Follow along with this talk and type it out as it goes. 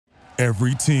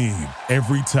Every team,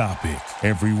 every topic,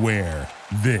 everywhere.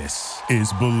 This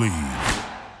is Believe.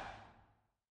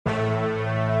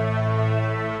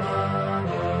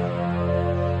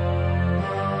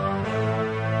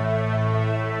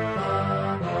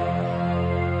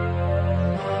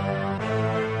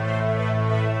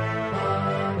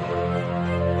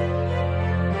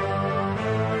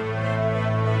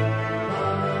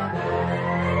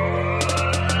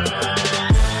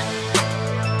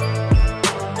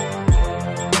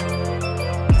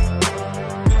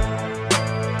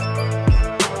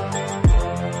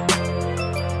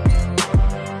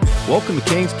 Welcome to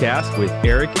KangzCast with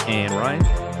Eric and Ryan.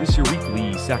 This is your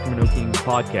weekly Sacramento Kings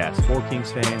podcast for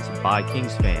Kings fans by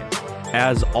Kings fans.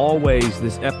 As always,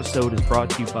 this episode is brought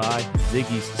to you by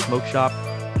Ziggy's Smoke Shop.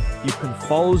 You can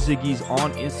follow Ziggy's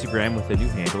on Instagram with a new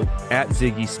handle at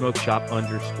Ziggy's Smoke Shop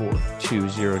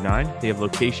 _209. They have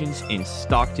locations in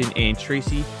Stockton and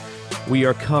Tracy. We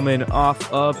are coming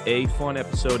off of a fun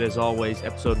episode, as always,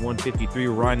 episode 153.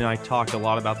 Ryan and I talked a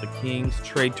lot about the Kings,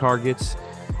 trade targets,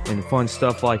 and fun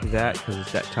stuff like that because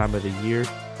it's that time of the year.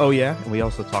 Oh, yeah, and we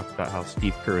also talked about how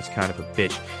Steve Kerr is kind of a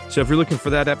bitch. So if you're looking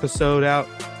for that episode out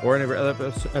or any of our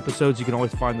other episodes, you can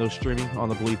always find those streaming on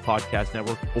the Believe Podcast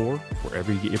Network or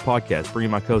wherever you get your podcasts. Bringing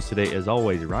my co-host today, as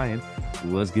always, Ryan.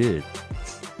 What's good?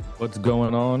 What's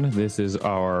going on? This is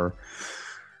our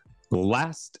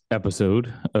last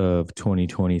episode of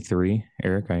 2023.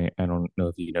 Eric, I don't know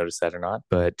if you noticed that or not,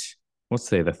 but let's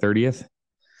say the 30th.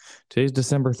 Today's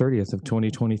December 30th of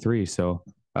 2023. So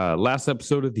last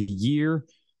episode of the year.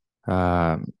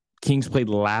 Kings played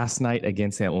last night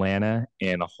against Atlanta,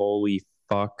 and holy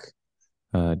fuck,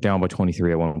 down by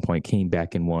 23 at one point, came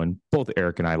back and won. Both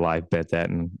Eric and I live bet that,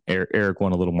 and Eric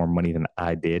won a little more money than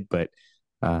I did, but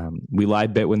we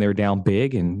live bet when they were down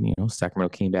big, and Sacramento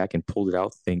came back and pulled it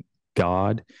out. Thank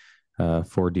God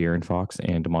for De'Aaron Fox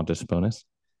and Domantas Sabonis.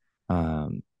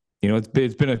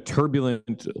 It's been a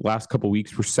turbulent last couple of weeks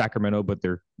for Sacramento, but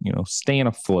they're, staying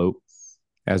afloat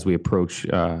as we approach,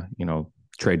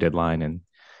 trade deadline. And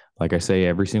like I say,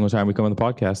 every single time we come on the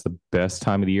podcast, the best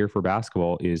time of the year for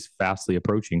basketball is fastly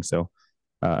approaching. So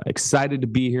excited to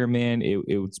be here, man.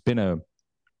 It's been a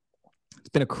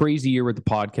crazy year with the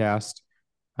podcast.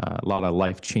 A lot of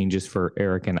life changes for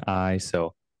Eric and I.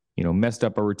 So, messed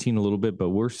up our routine a little bit, but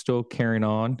we're still carrying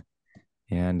on.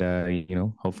 And,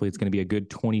 hopefully it's going to be a good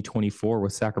 2024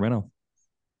 with Sacramento.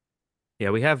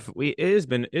 Yeah, it has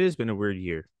been a weird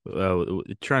year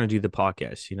trying to do the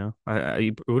podcast, I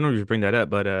we don't just bring that up,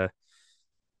 but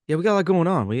yeah, we got a lot going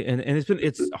on.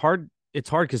 It's hard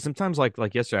because sometimes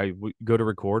like yesterday we go to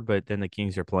record, but then the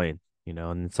Kings are playing,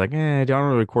 and it's like, I don't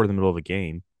want to record in the middle of a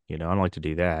game. I don't like to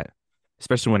do that,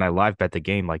 especially when I live bet the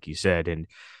game, like you said, and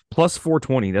plus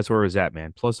 420, that's where it was at,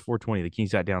 man. Plus 420. The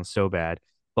Kings got down so bad,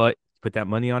 but put that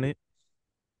money on it,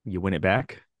 you win it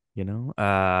back.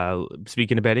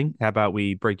 Speaking of betting, how about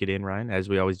we break it in, Ryan, as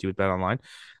we always do with Bet Online.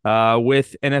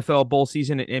 With NFL bowl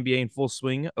season and NBA in full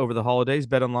swing over the holidays,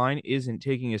 Bet Online isn't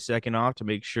taking a second off to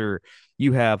make sure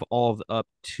you have all of up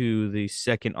to the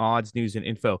second odds, news, and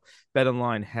info. Bet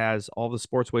Online has all the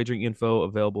sports wagering info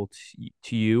available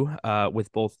to you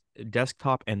with both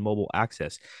desktop and mobile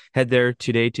access. Head there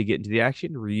today to get into the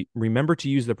action. Remember to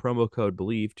use the promo code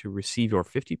BELIEVE to receive your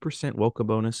 50% welcome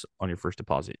bonus on your first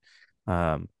deposit.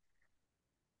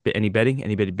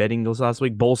 Anybody betting those last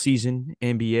week? Bowl season,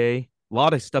 NBA, a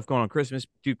lot of stuff going on. Christmas,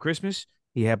 dude. Christmas,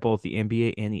 you have both the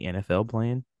NBA and the NFL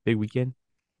playing. Big weekend.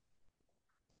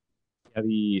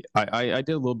 Yeah, I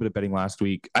did a little bit of betting last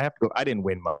week. I have to go. I didn't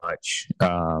win much.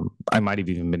 I might have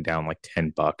even been down like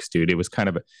 $10, dude. It was kind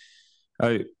of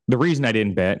the reason I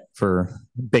didn't bet for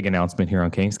big announcement here on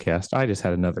KangzCast. I just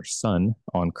had another son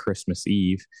on Christmas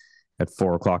Eve at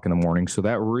 4:00 in the morning, so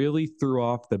that really threw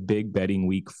off the big betting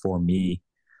week for me.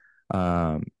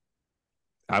 I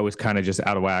was kind of just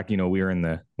out of whack. We were in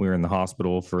the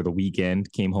hospital for the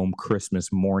weekend, came home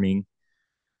Christmas morning,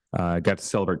 got to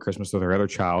celebrate Christmas with our other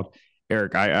child.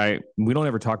 Eric, we don't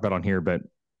ever talk about on here, but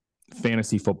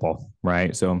fantasy football,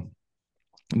 right? So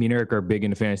me and Eric are big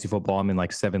into fantasy football. I'm in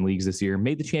like 7 leagues this year,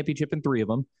 made the championship in 3 of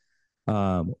them.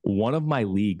 One of my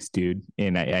leagues, dude,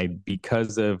 and I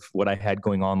because of what I had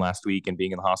going on last week and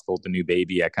being in the hospital with the new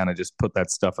baby, I kind of just put that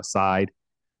stuff aside.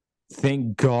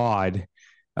 Thank God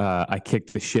I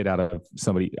kicked the shit out of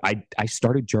somebody. I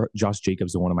started Josh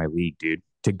Jacobs in one of my league, dude,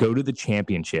 to go to the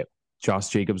championship. Josh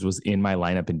Jacobs was in my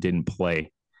lineup and didn't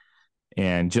play.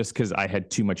 And just because I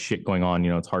had too much shit going on,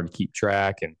 it's hard to keep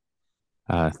track. And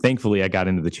thankfully I got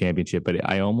into the championship, but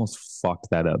I almost fucked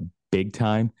that up big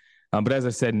time. But as I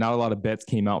said, not a lot of bets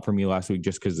came out for me last week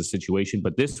just because of the situation.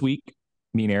 But this week,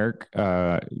 me and Eric,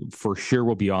 for sure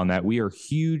will be on that. We are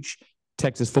huge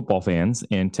Texas football fans,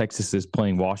 and Texas is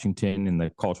playing Washington in the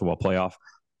college football playoff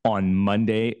on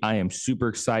Monday. I am super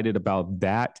excited about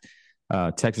that.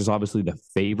 Texas, obviously, the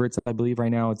favorites, I believe,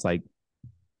 right now. It's like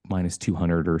minus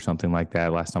 200 or something like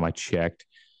that last time I checked.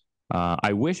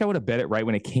 I wish I would have bet it right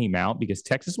when it came out because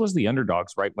Texas was the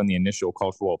underdogs right when the initial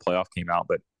college football playoff came out,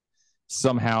 but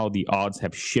somehow the odds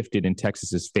have shifted in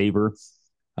Texas's favor.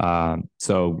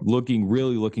 So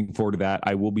really looking forward to that.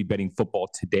 I will be betting football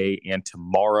today and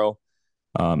tomorrow,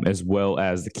 as well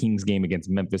as the Kings game against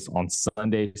Memphis on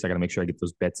Sunday. So I got to make sure I get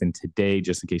those bets in today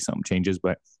just in case something changes.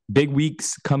 But big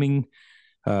weeks coming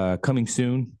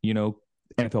soon, NFL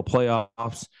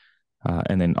playoffs,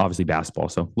 and then obviously basketball.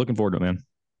 So looking forward to it, man.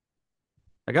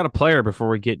 I got a player before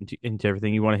we get into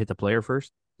everything. You want to hit the player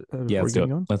first? Yeah, let's do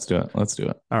it. Let's do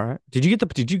it. All right. Did you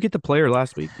get the player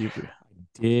last week?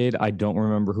 Did. I don't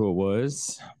remember who it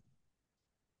was.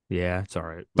 Yeah, it's all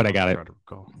right. But I got it.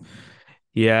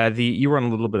 Yeah, you were on a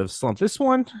little bit of a slump. This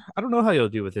one, I don't know how you'll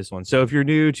do with this one. So if you're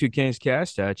new to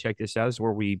KangzCast, check this out. This is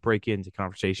where we break into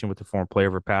conversation with the former player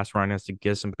of a past. Ryan has to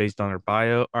guess them based on their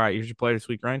bio. All right, here's your player this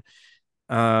week, Ryan.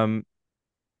 I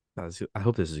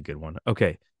hope this is a good one.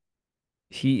 Okay.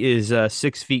 He is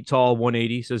 6 feet tall,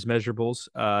 180, says measurables.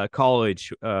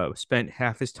 College, spent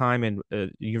half his time in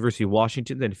University of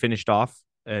Washington, then finished off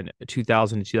in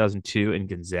 2000 and 2002 in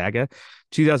Gonzaga.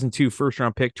 2002 first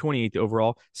round pick, 28th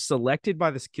overall, selected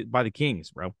by the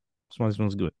Kings, bro. This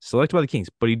one's good. Selected by the Kings,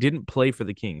 but he didn't play for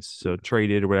the Kings, so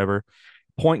traded or whatever.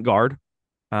 Point guard.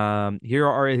 Here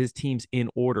are his teams in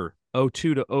order: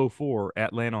 02 to 04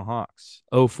 Atlanta Hawks,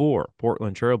 04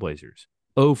 Portland Trailblazers,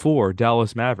 04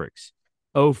 Dallas Mavericks,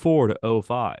 04 to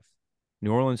 05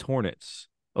 New Orleans Hornets,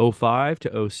 05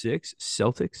 to 06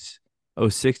 Celtics,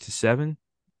 06 to 7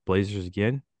 Blazers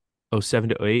again,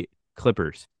 07 to 08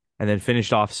 Clippers, and then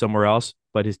finished off somewhere else.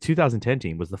 But his 2010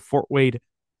 team was the Fort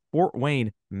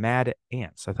Wayne Mad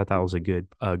Ants. I thought that was a good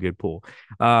pull.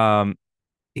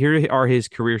 Here are his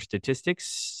career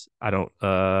statistics. I don't.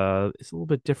 It's a little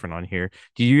bit different on here.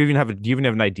 Do you even have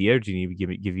an idea, or do you need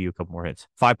to give you a couple more hits?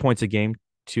 5 points a game,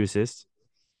 2 assists.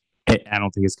 I don't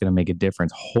think it's going to make a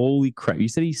difference. Holy crap! You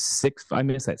said he's 6. I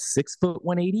missed that. 6'1",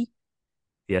 180.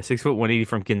 Yeah, 6'1", 180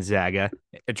 from Gonzaga.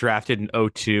 Drafted in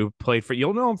 02. Played for.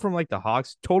 You'll know him from like the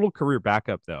Hawks. Total career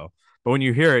backup though. But when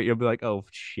you hear it, you'll be like, "Oh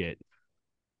shit!"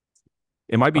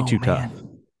 It might be too tough.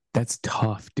 That's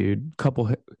tough, dude.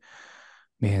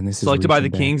 Man, this is selected by the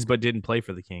Kings, but didn't play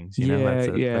for the Kings. That's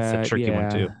a tricky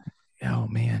one too. Oh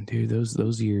man, dude,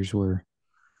 those years were.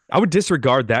 I would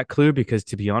disregard that clue because,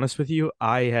 to be honest with you,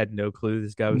 I had no clue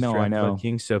this guy was drafted by the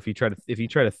Kings. So if you try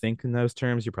to think in those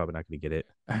terms, you're probably not going to get it.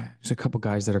 There's a couple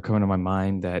guys that are coming to my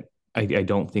mind that I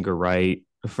don't think are right.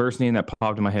 The first name that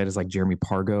popped in my head is like Jeremy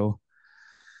Pargo.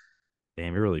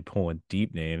 Damn, you're really pulling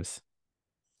deep names.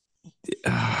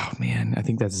 Oh man, I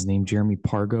think that's his name, Jeremy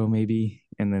Pargo, maybe.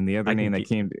 And then the other name that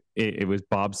came, it was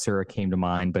Bob Sura came to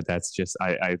mind, but that's just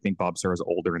I think Bob Sura's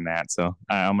older than that, so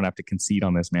I'm gonna have to concede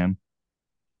on this, man.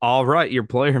 All right, your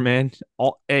player, man.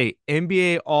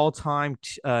 NBA all-time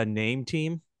name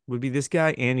team would be this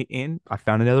guy, and I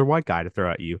found another white guy to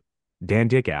throw at you, Dan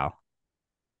Dickau.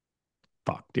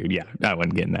 Fuck, dude, yeah, I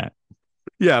wasn't getting that.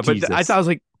 Yeah, but I thought I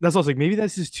was like maybe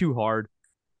that's just too hard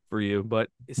for you, but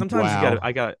sometimes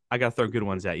I gotta throw good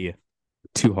ones at you.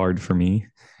 Too hard for me.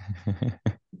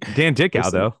 Dan Dickau,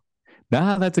 though.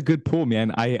 Nah, that's a good pull,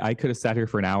 man. I could have sat here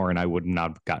for an hour and I would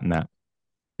not have gotten that.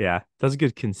 Yeah, that's a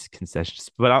good concession.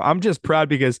 But I'm just proud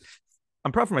because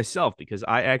I'm proud for myself because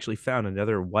I actually found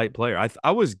another white player.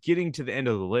 I was getting to the end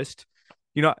of the list.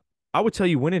 I would tell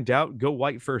you when in doubt, go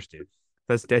white first, dude.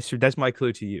 That's my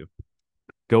clue to you.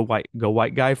 Go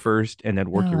white guy first, and then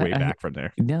work your way back from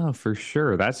there. No, for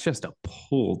sure. That's just a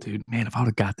pull, dude. Man, if I would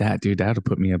have got that, dude, that would have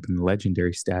put me up in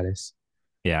legendary status.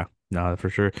 Yeah, no, for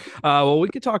sure. Well, we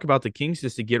could talk about the Kings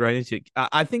just to get right into it.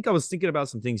 I think I was thinking about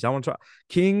some things. I want to talk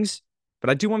Kings, but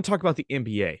I do want to talk about the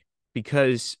NBA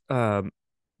because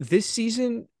this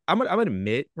season, I'm gonna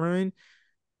admit, Ryan,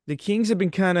 the Kings have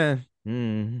been kind of.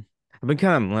 I've been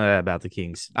kind of about the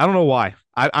Kings. I don't know why.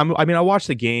 I mean, I watch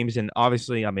the games and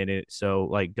obviously I'm in it, so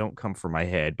like, don't come for my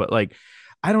head. But like,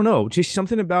 I don't know, just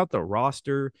something about the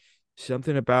roster,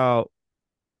 something about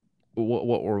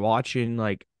what we're watching.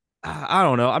 Like, I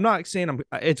don't know. I'm not saying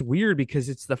It's weird because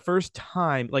it's the first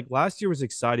time. Like last year was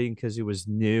exciting because it was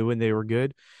new and they were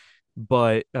good,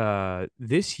 but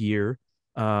this year,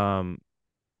 they're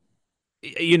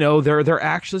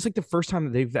actually, it's like the first time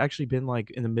that they've actually been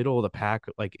like in the middle of the pack,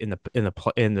 like in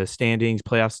the standings,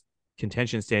 playoffs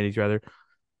contention standings rather,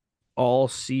 all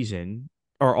season.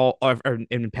 or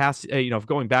in past,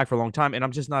 going back for a long time, and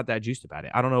I'm just not that juiced about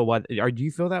it. I don't know what. Do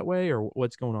you feel that way, or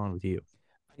what's going on with you?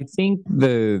 I think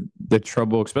the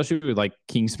trouble, especially with like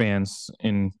Kings fans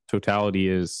in totality,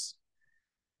 is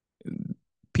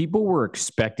people were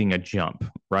expecting a jump,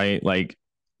 right? Like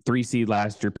 3 seed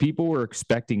last year, people were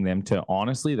expecting them to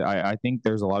honestly. I think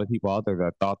there's a lot of people out there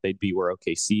that thought they'd be where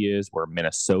OKC is, where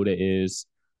Minnesota is,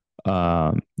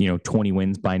 20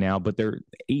 wins by now, but they're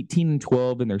 18 and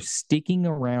 12, and they're sticking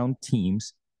around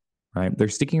teams, right? They're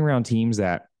sticking around teams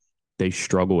that they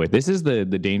struggle with. This is the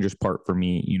dangerous part for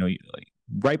me. Like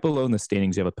right below in the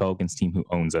standings, you have a Pelicans team who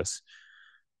owns us.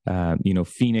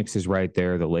 Phoenix is right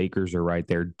there. The Lakers are right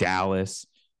there. Dallas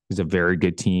is a very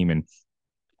good team, and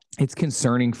it's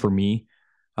concerning for me.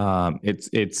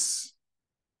 It's.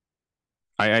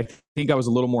 I think I was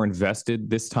a little more invested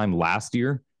this time last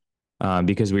year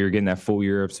because we were getting that full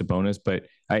year of Sabonis. But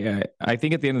I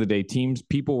think at the end of the day,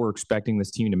 people were expecting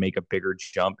this team to make a bigger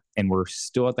jump, and we're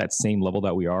still at that same level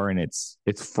that we are, and it's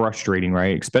frustrating,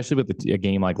 right? Especially with a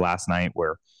game like last night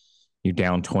where you're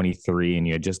down 23 and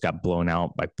you had just got blown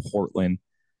out by Portland.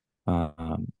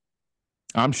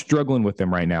 I'm struggling with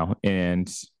them right now,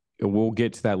 and we'll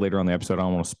get to that later on the episode. I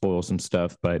don't want to spoil some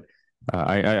stuff, but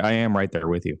I am right there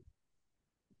with you.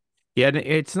 Yeah,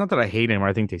 it's not that I hate him or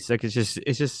I think they suck. It's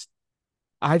just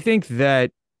I think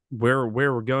that where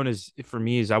we're going is for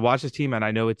me is I watch this team and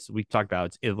I know we talked about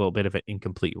it's a little bit of an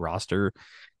incomplete roster.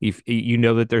 If you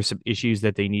know that there's some issues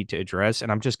that they need to address,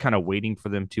 and I'm just kind of waiting for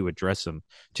them to address them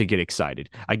to get excited.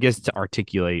 I guess to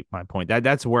articulate my point.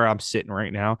 That's where I'm sitting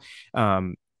right now.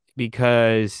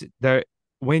 Because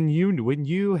when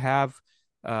you have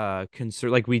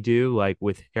concern like we do, like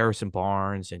with Harrison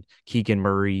Barnes and Keegan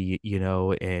Murray,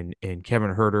 and Kevin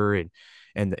Herter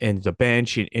and the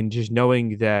bench, and just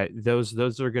knowing that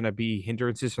those are going to be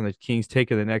hindrances from the Kings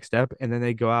taking the next step, and then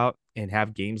they go out and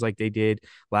have games like they did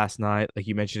last night, like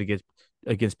you mentioned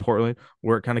against Portland,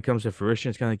 where it kind of comes to fruition.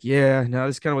 It's kind of like, yeah, no,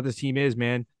 this is kind of what this team is,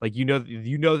 man. Like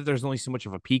that there's only so much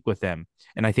of a peak with them,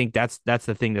 and I think that's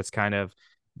the thing that's kind of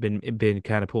been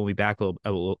kind of pulling me back a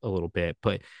little bit,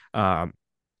 but I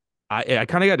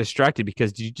kind of got distracted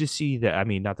because did you just see that? I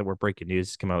mean, not that we're breaking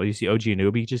news come out. You see OG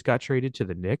Anunoby just got traded to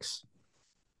the Knicks.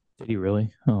 Did he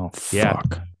really? Oh, Yeah.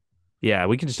 fuck. Yeah,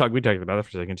 we can just talk. We talked about it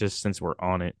for a second, just since we're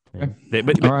on it. Okay.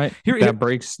 But all right,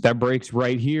 that breaks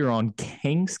right here on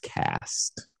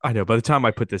KangzCast. I know. By the time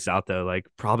I put this out, though, like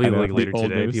probably like later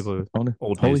today, news. people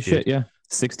old holy news, shit, dude. yeah,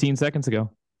 16 seconds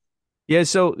ago. Yeah.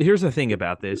 So here's the thing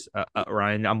about this,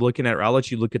 Ryan. I'm looking at. I'll let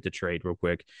you look at the trade real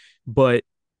quick, but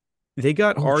they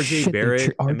got RJ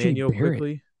Barrett, Emmanuel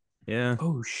quickly. Yeah.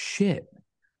 Oh shit.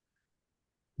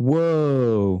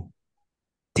 Whoa.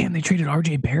 Damn, they traded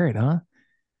RJ Barrett, huh?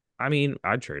 I mean,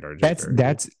 I'd trade RJ Barrett.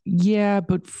 That's yeah,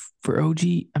 but for OG,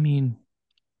 I mean,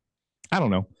 I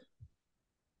don't know.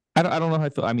 I don't know how I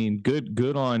feel. I mean,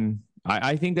 good on.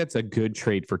 I think that's a good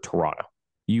trade for Toronto.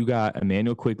 You got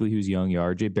Emmanuel Quickly, who's young. You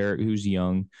RJ Barrett, who's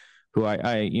young. Who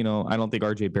I don't think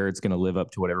RJ Barrett's going to live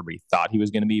up to what everybody thought he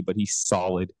was going to be, but he's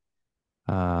solid.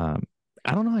 I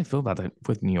don't know how I feel about that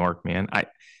with New York, man.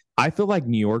 I feel like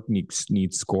New York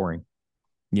needs scoring.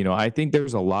 I think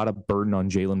there's a lot of burden on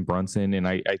Jalen Brunson, and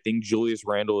I think Julius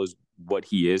Randle is what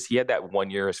he is. He had that 1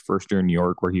 year, his first year in New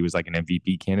York, where he was like an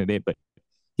MVP candidate, but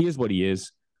he is what he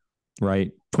is,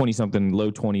 right? 20-something,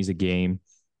 low 20s a game,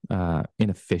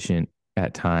 inefficient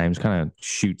at times, kind of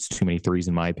shoots too many threes,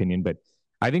 in my opinion. But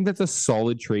I think that's a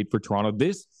solid trade for Toronto.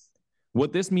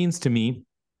 What this means to me,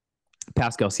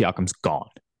 Pascal Siakam's gone,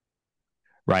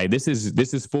 right? This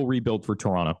is full rebuild for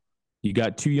Toronto. You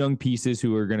got two young pieces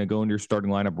who are going to go into your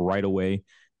starting lineup right away.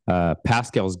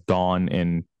 Pascal's gone,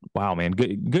 and wow, man,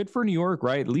 good for New York,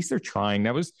 right? At least they're trying.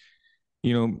 That was,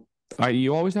 you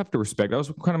always have to respect. That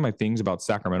was kind of my things about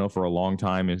Sacramento for a long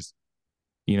time is,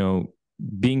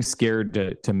 being scared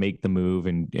to make the move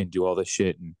and do all this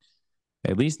shit. And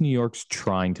at least New York's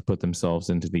trying to put themselves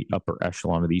into the upper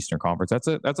echelon of the Eastern Conference.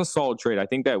 That's a solid trade. I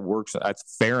think that works.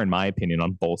 That's fair in my opinion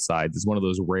on both sides. It's one of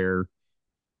those rare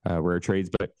trades,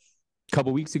 but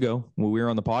couple weeks ago when we were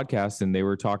on the podcast and they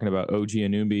were talking about OG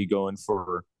Anunoby going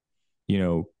for,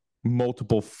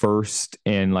 multiple first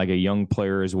and like a young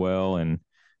player as well. And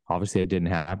obviously it didn't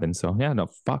happen. So yeah, no,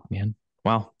 fuck, man.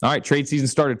 Wow. All right. Trade season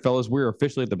started, fellas. We're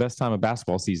officially at the best time of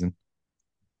basketball season.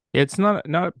 It's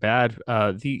not bad.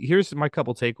 Here's my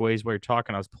couple takeaways while you're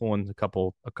talking. I was pulling a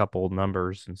couple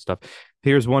numbers and stuff.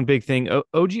 Here's one big thing. OG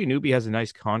Anunoby has a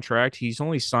nice contract. He's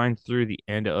only signed through the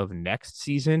end of next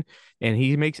season, and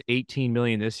he makes 18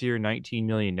 million this year, 19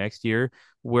 million next year.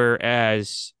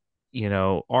 Whereas,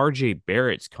 RJ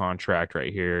Barrett's contract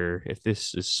right here, if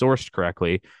this is sourced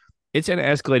correctly, it's an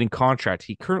escalating contract.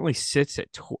 He currently sits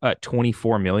at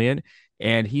 24 million,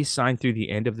 and he's signed through the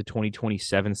end of the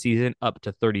 2027 season up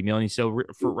to 30 million. So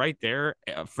for right there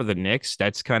for the Knicks,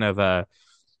 that's kind of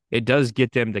it does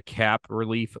get them the cap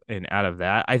relief and out of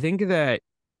that. I think that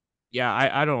yeah,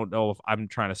 I don't know if I'm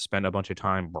trying to spend a bunch of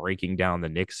time breaking down the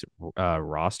Knicks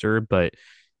roster, but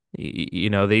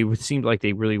they seemed like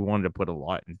they really wanted to put a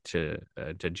lot into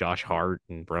to Josh Hart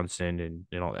and Brunson, and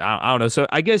I don't know. So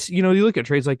I guess you look at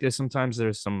trades like this. Sometimes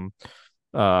there's some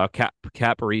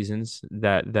cap reasons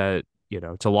that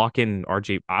to lock in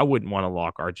RJ. I wouldn't want to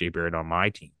lock RJ Barrett on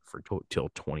my team for till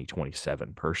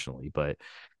 2027 personally, but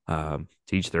to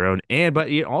each their own. And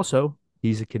but also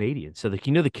he's a Canadian, so the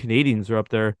Canadians are up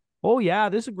there. Oh yeah,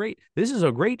 this is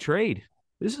a great trade.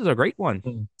 This is a great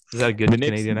one. Is that a good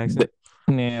Canadian accent?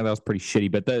 Nah, that was pretty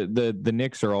shitty. But the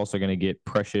Knicks are also going to get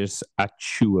Precious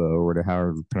Achua, or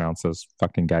however you pronounce those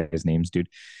fucking guys' names, dude.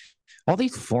 All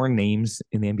these foreign names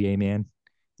in the NBA, man.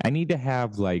 I need to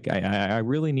have I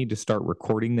really need to start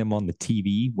recording them on the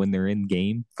TV when they're in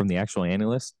game from the actual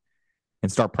analyst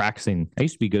and start practicing. I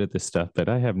used to be good at this stuff, but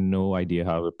I have no idea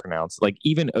how to pronounce. Like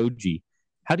even OG,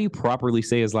 how do you properly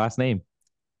say his last name?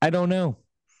 I don't know.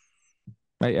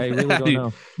 I really don't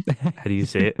know. How do you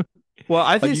say it? Well,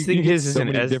 I just think his is so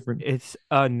many different. It's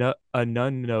a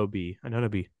Anunoby.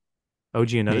 OG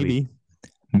Anunoby.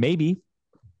 Maybe.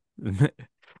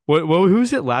 What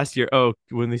who's it last year? Oh,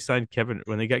 when they got Kevin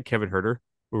Huerter,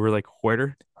 we were like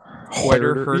Huerter.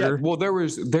 Yeah, well, there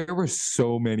were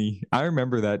so many. I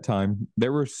remember that time.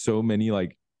 There were so many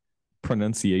like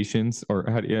pronunciations, or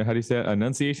how do you say it?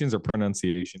 Enunciations or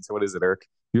pronunciations? What is it, Eric?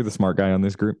 You're the smart guy on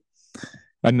this group.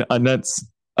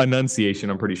 Enunciation,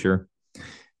 I'm pretty sure.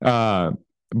 But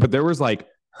there was like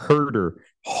Herder,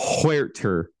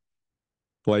 Huerter,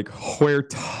 like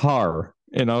Huertar.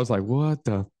 And I was like, what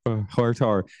the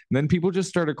Huertar? And then people just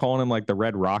started calling him like the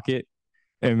Red Rocket.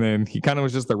 And then he kind of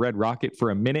was just the Red Rocket for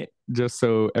a minute, just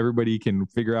so everybody can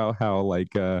figure out how like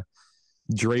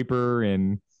Draper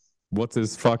and what's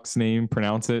his fuck's name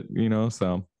pronounce it,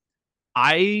 so.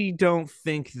 I don't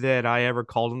think that I ever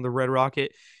called him the Red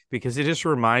Rocket because it just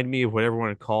reminded me of what everyone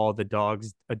would call a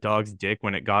dog's dick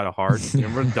when it got hard.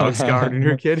 Remember the dogs got hard when you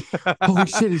were a kid? Holy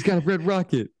shit, he's got a red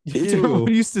rocket. Everyone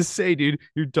used to say, dude,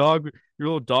 your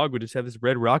little dog would just have this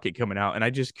red rocket coming out, and I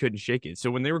just couldn't shake it.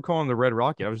 So when they were calling the Red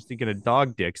Rocket, I was thinking of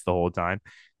dog dicks the whole time.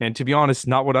 And to be honest,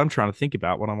 not what I'm trying to think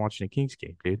about when I'm watching a Kings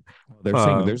game, dude. They're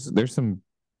saying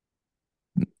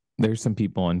there's some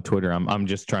people on Twitter. I'm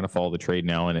just trying to follow the trade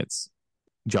now, and it's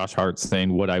Josh Hart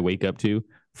saying what I wake up to.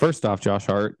 First off, Josh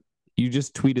Hart, you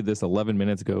just tweeted this 11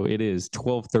 minutes ago. It is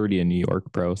 12:30 in New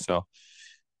York, bro. So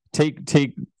take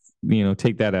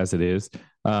that as it is.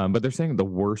 But they're saying the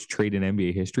worst trade in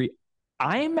NBA history.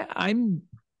 I'm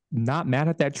not mad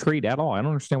at that trade at all. I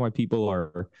don't understand why people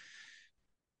are.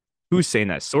 Who's saying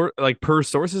that? Like per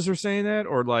sources are saying that,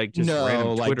 or like just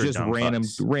random Twitter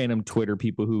random Twitter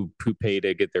people who pay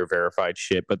to get their verified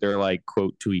shit, but they're like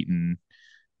quote tweeting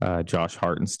Josh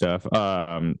Hart and stuff.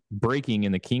 Breaking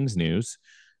in the Kings news,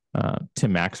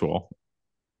 Tim Maxwell.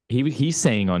 He's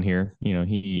saying on here,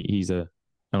 he's I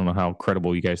don't know how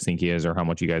credible you guys think he is or how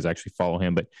much you guys actually follow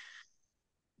him, but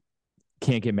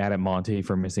can't get mad at Monte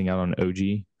for missing out on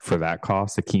OG for that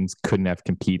cost. The Kings couldn't have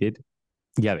competed.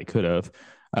 Yeah, they could have.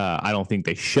 I don't think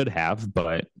they should have,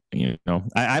 but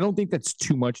I don't think that's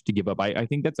too much to give up. I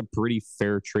think that's a pretty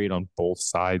fair trade on both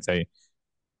sides.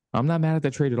 I'm not mad at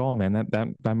that trade at all, man.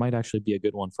 That might actually be a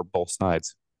good one for both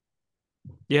sides.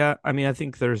 Yeah, I mean, I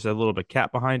think there's a little bit of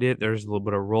cap behind it. There's a little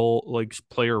bit of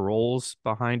player roles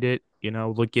behind it.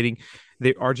 Getting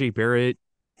the RJ Barrett,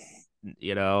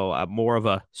 more of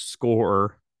a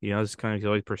scorer. It's kind of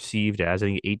always perceived as, I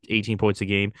think, 18 points a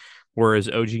game, whereas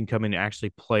OG can come in and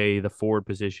actually play the forward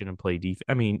position and play defense.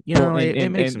 I mean, it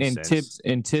makes some sense.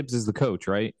 Tibbs is the coach,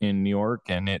 right, in New York,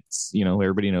 and it's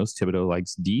everybody knows Thibodeau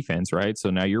likes defense, right? So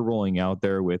now you're rolling out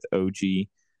there with OG.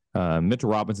 Mitchell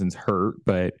Robinson's hurt,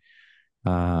 but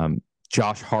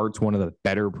Josh Hart's one of the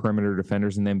better perimeter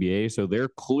defenders in the NBA, so they're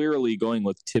clearly going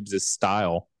with Tibbs'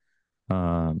 style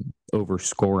over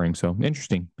scoring. So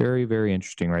interesting, very, very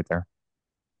interesting, right there.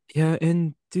 Yeah,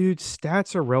 and dude,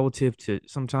 stats are relative to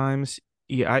sometimes.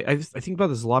 Yeah, I think about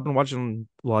this a lot. I've been watching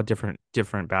a lot of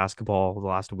different basketball the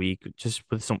last week, just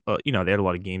with some they had a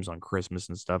lot of games on Christmas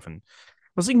and stuff, and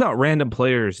I was thinking about random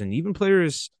players and even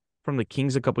players from the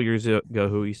Kings a couple years ago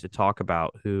who we used to talk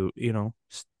about who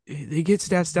they get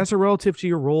stats. Stats are relative to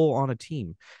your role on a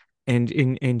team,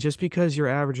 and just because you're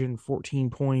averaging 14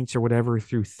 points or whatever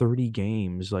through 30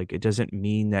 games, like it doesn't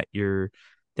mean that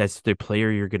that's the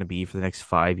player you're going to be for the next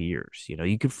 5 years.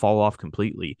 You could fall off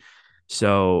completely.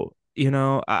 So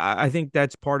I think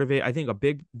that's part of it. I think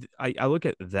I look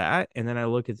at that and then I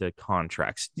look at the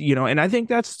contracts, and I think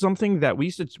that's something that we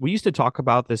used to talk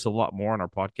about this a lot more on our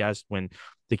podcast when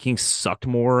the Kings sucked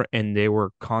more and they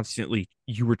were constantly,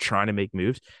 you were trying to make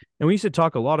moves. And we used to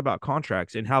talk a lot about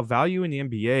contracts and how value in the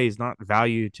NBA is not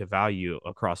value to value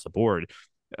across the board.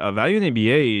 Value in the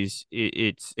NBA is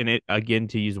it's and it again,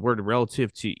 to use the word,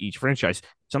 relative to each franchise.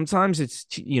 Sometimes it's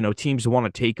teams want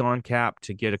to take on cap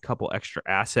to get a couple extra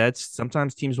assets.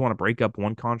 Sometimes teams want to break up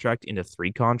one contract into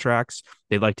three contracts.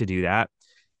 They'd like to do that.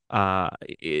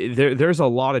 There's a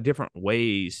lot of different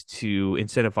ways to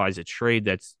incentivize a trade.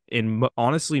 That's in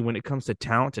honestly, when it comes to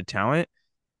talent,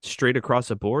 straight across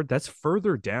the board, that's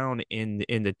further down in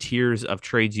the tiers of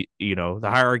trades. The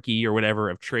hierarchy or whatever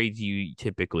of trades you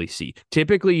typically see.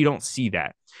 Typically, you don't see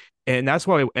that, and that's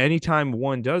why anytime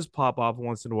one does pop off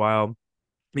once in a while,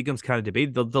 becomes kind of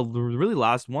debated. The really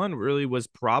last one really was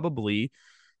probably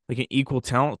like an equal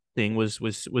talent thing, was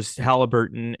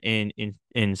Halliburton and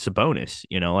Sabonis.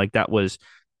 Like that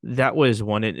was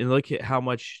one. And look at how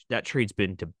much that trade's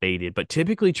been debated. But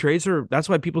typically trades that's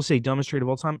why people say dumbest trade of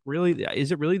all time. Really,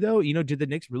 is it really though? Did the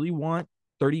Knicks really want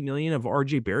 30 million of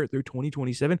RJ Barrett through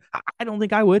 2027? I don't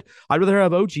think I would. I'd rather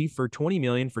have OG for 20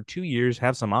 million for 2 years,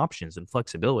 have some options and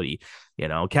flexibility,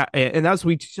 and that's,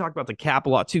 we talk about the cap a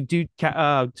lot too, dude.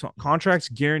 Contracts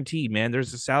guaranteed, man.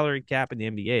 There's a salary cap in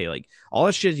the NBA. Like, all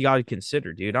that shit you got to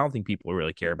consider, dude. I don't think people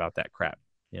really care about that crap,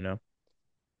 you know?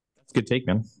 That's a good take,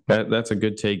 man. That's a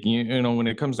good take. When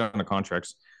it comes down to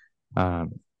contracts,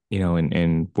 and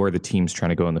where the team's trying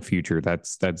to go in the future,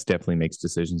 that's definitely makes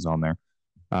decisions on there.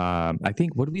 I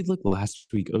think, what did we look last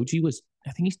week? OG was,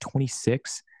 I think he's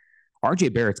 26.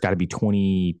 RJ Barrett's got to be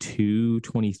 22,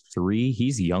 23.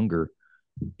 He's younger.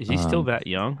 Is he still that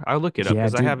young? I'll look it up Yeah,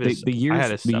 because I dude, have his. the I years,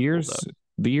 had his the stuff pulled years, up.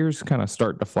 the years kind of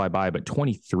start to fly by, but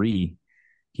 23,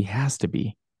 he has to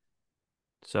be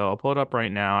So I'll pull it up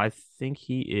right now. I think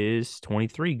he is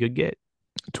 23. Good get.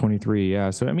 23. Yeah.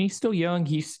 So, I mean, he's still young.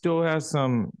 He still has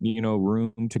some,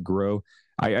 room to grow.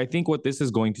 I think what this is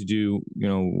going to do,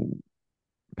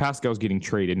 Pascal's getting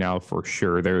traded now for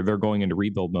sure. They're going into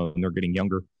rebuild mode and they're getting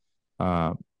younger.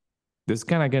 Uh, this is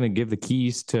kind of going to give the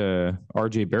keys to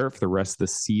RJ Barrett for the rest of the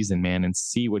season, man, and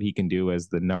see what he can do as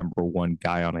the number one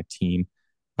guy on a team.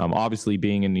 Obviously,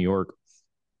 being in New York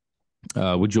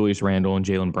with Julius Randle and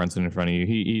Jalen Brunson in front of you,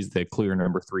 he's the clear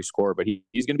number 3 scorer, but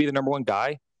he's going to be the number one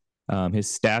guy.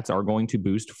 His stats are going to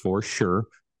boost for sure.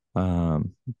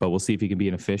 But we'll see if he can be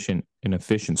an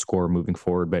efficient scorer moving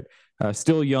forward. But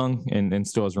still young and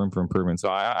still has room for improvement. So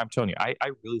I'm telling you, I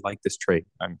really like this trade.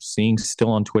 I'm seeing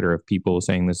still on Twitter of people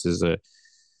saying this is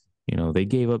they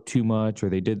gave up too much or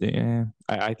they did.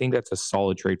 I think that's a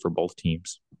solid trade for both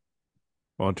teams.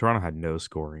 Well, Toronto had no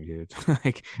scoring, dude.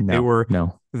 Like No.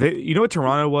 you know what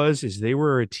Toronto was? Is they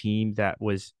were a team that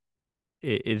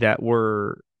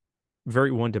were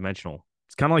very one dimensional.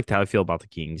 It's kind of like how I feel about the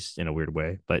Kings in a weird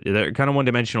way, but they're kind of one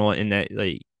dimensional in that,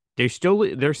 like,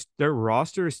 their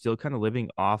roster is still kind of living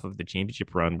off of the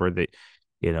championship run where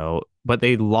but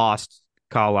they lost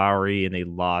Kyle Lowry and they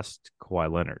lost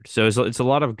Kawhi Leonard. So it's a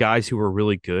lot of guys who are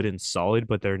really good and solid,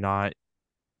 but they're not,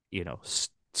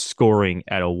 scoring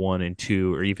at a 1 and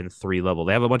 2 or even 3 level.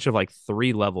 They have a bunch of like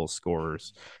 3 level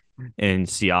scorers and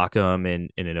Siakam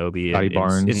and Anunoby Scotty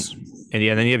Barnes. And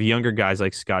yeah, and then you have younger guys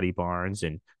like Scotty Barnes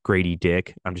and Grady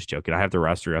Dick. I'm just joking. I have the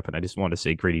roster up and I just want to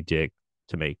say Grady Dick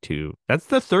to make 2. That's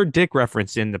the third Dick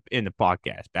reference in the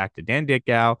podcast. Back to Dan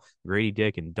Dickow, Grady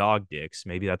Dick, and Dog Dicks.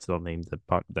 Maybe that's the name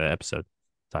of the episode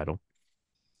title.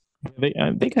 They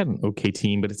got an okay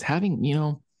team, but it's having,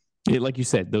 like you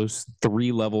said, those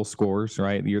 3 level scores,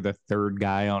 right? You're the third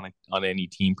guy on any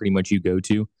team pretty much you go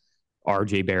to.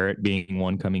 RJ Barrett being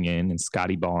one coming in, and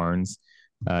Scotty Barnes,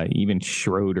 even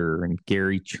Schroeder and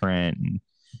Gary Trent.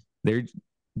 Their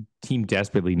team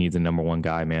desperately needs a number one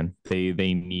guy, man. They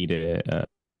need a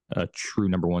true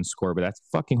number one scorer, but that's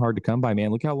fucking hard to come by, man.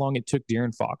 Look how long it took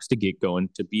De'Aaron Fox to get going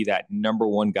to be that number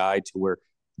one guy to where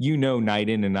night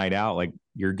in and night out, like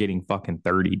you're getting fucking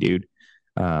 30, dude.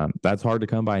 That's hard to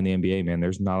come by in the NBA, man.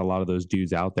 There's not a lot of those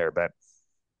dudes out there, but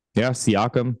yeah,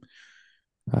 Siakam.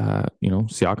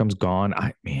 Siakam's gone.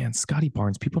 Scotty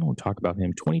Barnes, people don't talk about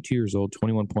him. 22 years old,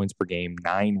 21 points per game,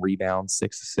 9 rebounds,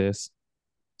 6 assists.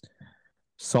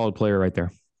 Solid player right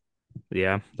there.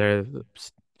 Yeah, they're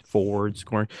forward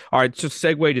scoring. All right, so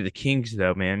segue to the Kings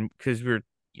though, man, because we're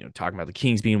talking about the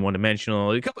Kings being one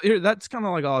dimensional. That's kind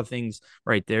of like all the things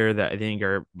right there that I think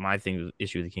are my issue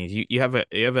with the Kings. You have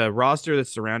a roster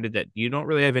that's surrounded that you don't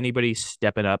really have anybody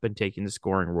stepping up and taking the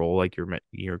scoring role like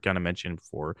you're kind of mentioned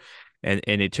before, and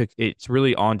it's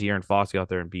really on De'Aaron Fox to go out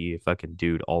there and be a fucking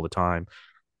dude all the time.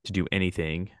 to do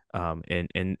anything.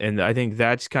 And I think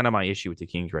that's kind of my issue with the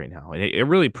Kings right now. And it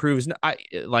really proves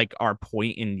like our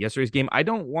point in yesterday's game. I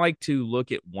don't like to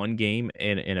look at one game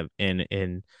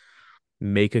and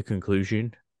make a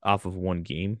conclusion off of one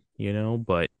game,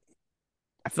 but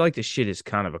I feel like this shit is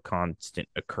kind of a constant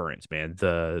occurrence, man.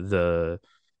 The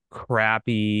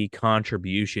crappy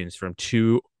contributions from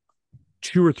two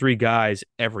or three guys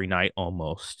every night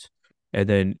almost. And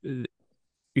then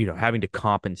having to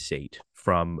compensate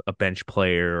from a bench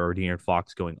player or De'Aaron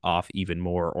Fox going off even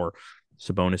more, or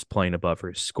Sabonis playing above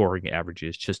his scoring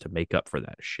averages just to make up for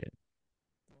that shit.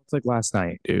 It's like last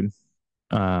night, dude.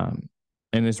 And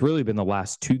it's really been the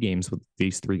last two games with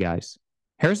these three guys.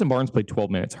 Harrison Barnes played 12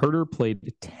 minutes. Herter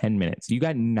played 10 minutes. You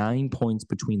got 9 points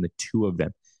between the two of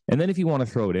them. And then if you want to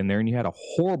throw it in there, and you had a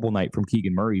horrible night from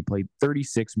Keegan Murray, he played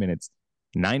 36 minutes,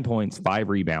 9 points, 5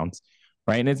 rebounds,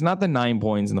 right? And it's not the 9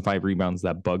 points and the 5 rebounds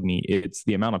that bug me. It's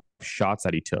the amount of shots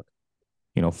that he took.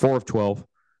 4 of 12,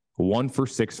 1 for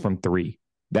 6 from 3.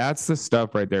 That's the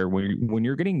stuff right there. When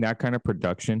you're getting that kind of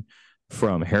production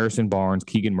from Harrison Barnes,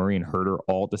 Keegan Murray, and Herter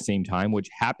all at the same time, which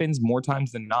happens more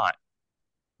times than not,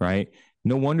 right?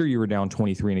 No wonder you were down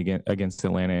 23 against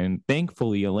Atlanta. And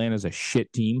thankfully, Atlanta's a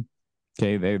shit team.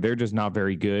 Okay, they're just not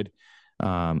very good.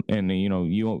 And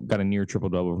you got a near triple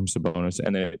double from Sabonis,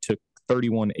 and then it took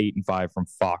 31, 8, and 5 from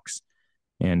Fox,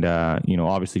 and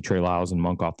obviously Trey Lyles and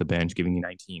Monk off the bench, giving you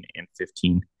 19 and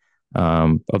 15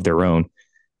 of their own.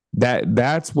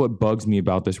 That's what bugs me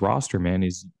about this roster, man.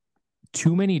 Is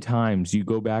too many times you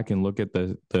go back and look at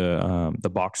the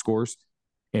box scores,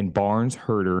 and Barnes,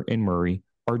 Herter, and Murray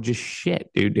are just shit,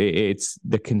 dude. It's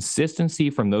the consistency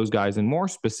from those guys, and more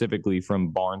specifically from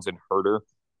Barnes and Herter.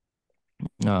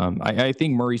 I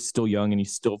think Murray's still young and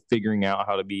he's still figuring out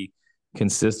how to be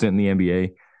consistent in the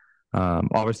NBA.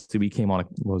 Obviously, we came on,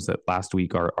 what was that, last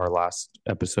week, our last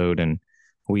episode, and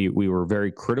we were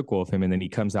very critical of him. And then he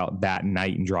comes out that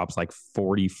night and drops like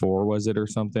 44, was it, or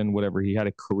something, whatever. He had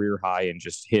a career high and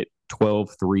just hit 12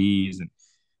 threes. And,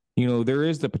 there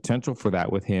is the potential for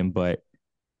that with him, but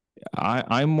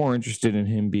I'm more interested in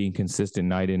him being consistent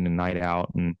night in and night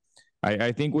out. And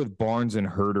I think with Barnes and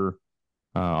Herter,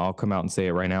 I'll come out and say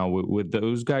it right now, with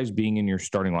those guys being in your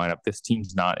starting lineup, this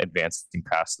team's not advancing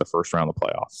past the first round of the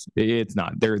playoffs. It's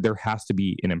not. There has to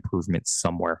be an improvement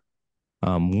somewhere.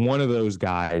 One of those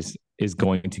guys is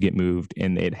going to get moved,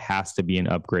 and it has to be an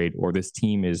upgrade, or this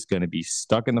team is going to be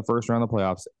stuck in the first round of the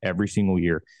playoffs every single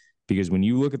year. Because when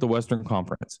you look at the Western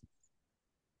Conference,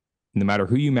 no matter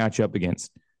who you match up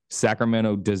against,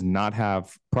 Sacramento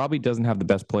probably doesn't have the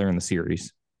best player in the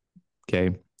series.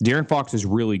 Okay. De'Aaron Fox is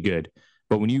really good.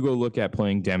 But when you go look at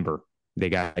playing Denver, they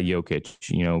got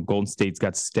Jokic. Golden State's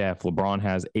got Steph. LeBron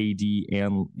has AD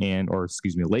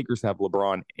Lakers have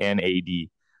LeBron and AD.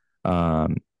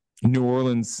 New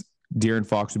Orleans, De'Aaron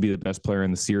Fox would be the best player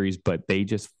in the series, but they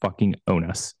just fucking own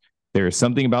us. There is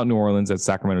something about New Orleans that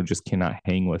Sacramento just cannot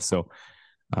hang with. So,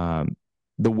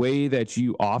 the way that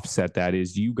you offset that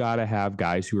is you got to have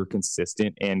guys who are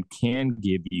consistent and can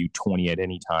give you 20 at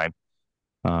any time.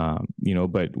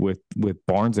 But with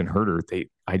Barnes and Herter,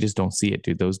 I just don't see it,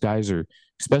 dude. Those guys are,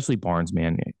 especially Barnes,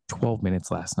 man, 12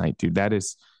 minutes last night, dude. That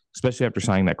is, especially after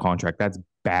signing that contract, that's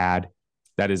bad.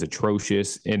 That is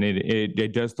atrocious. And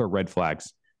it does throw red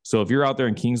flags. So if you're out there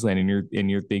in Kingsland and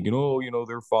you're thinking,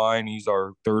 they're fine, he's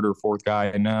our third or fourth guy,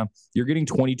 and you're getting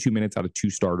 22 minutes out of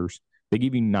 2 starters. They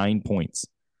give you 9 points,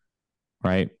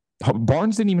 right?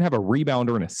 Barnes didn't even have a rebound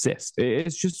or an assist.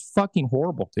 It's just fucking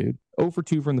horrible, dude. 0 for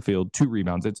 2 from the field, 2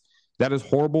 rebounds. That is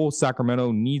horrible.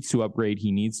 Sacramento needs to upgrade.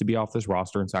 He needs to be off this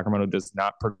roster, and Sacramento does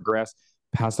not progress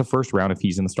past the first round if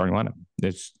he's in the starting lineup.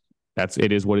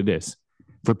 It is what it is.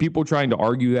 For people trying to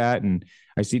argue that, and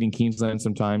I see it in Kingsland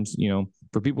sometimes,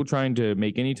 for people trying to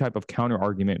make any type of counter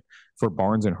argument for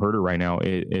Barnes and Herter right now,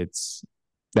 it's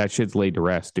that shit's laid to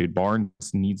rest, dude. Barnes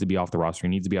needs to be off the roster. He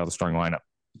needs to be out of the starting lineup.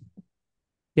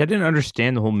 Yeah, I didn't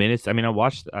understand the whole minutes. I mean, I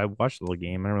watched the whole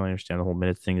game. I don't really understand the whole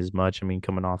minutes thing as much. I mean,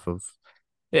 coming off of,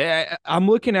 I'm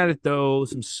looking at it though,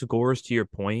 some scores to your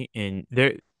point, and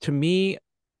there, to me,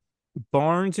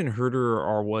 Barnes and Herter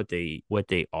are what they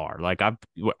are. Like I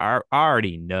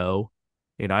already know,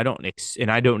 and I don't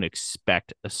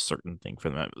expect a certain thing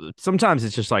from them. Sometimes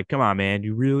it's just like, come on, man,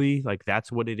 you really like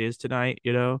that's what it is tonight,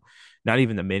 Not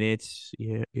even the minutes,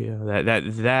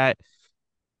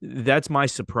 that's my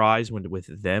surprise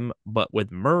with them. But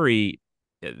with Murray,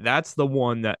 that's the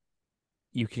one that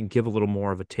you can give a little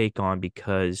more of a take on,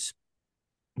 because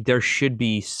there should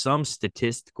be some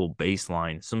statistical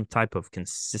baseline, some type of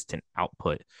consistent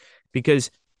output,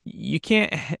 because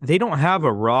they don't have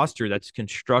a roster that's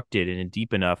constructed and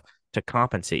deep enough to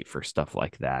compensate for stuff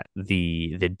like that.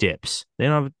 The dips they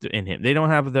don't have in him. They don't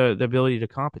have the ability to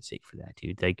compensate for that,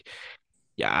 dude. Like,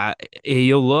 yeah,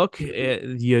 you look,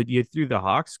 you threw the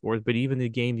Hawks scores, but even the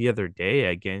game the other day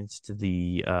against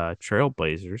the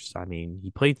Trailblazers, I mean,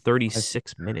 he played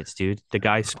 36 minutes, dude. The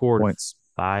guy scored Points.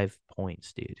 5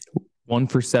 points, dude. 1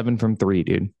 for 7 from 3,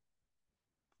 dude.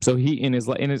 So he in his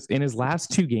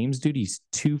last 2 games, dude, he's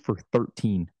 2 for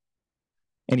 13.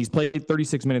 And he's played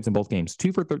 36 minutes in both games.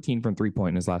 2 for 13 from 3-point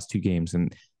in his last 2 games.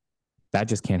 And that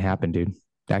just can't happen, dude.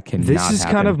 That cannot happen. This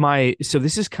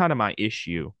is kind of my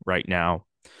issue right now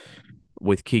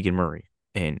with Keegan Murray.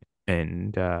 And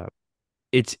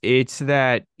it's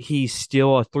that he's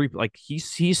still a three, like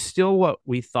he's still what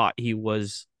we thought he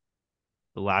was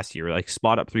last year, like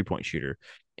spot up 3-point shooter.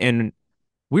 And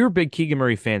we were big Keegan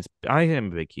Murray fans. I am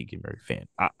a big Keegan Murray fan.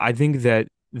 I think that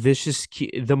this just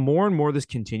the more and more this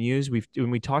continues.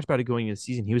 When we talked about it going into the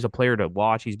season, he was a player to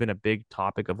watch. He's been a big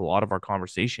topic of a lot of our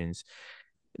conversations.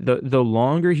 The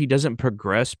longer he doesn't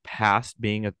progress past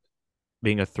being a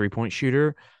 3-point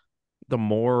shooter, the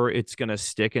more it's gonna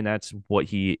stick, and that's what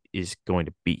he is going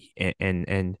to be.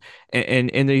 And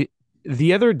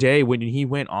the other day when he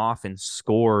went off and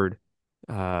scored,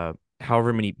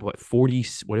 however many, 40,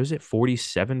 what is it,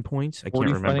 47 points? I can't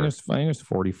remember. I think it was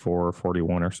 44 or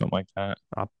 41 or something like that.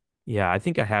 Yeah, I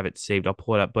think I have it saved. I'll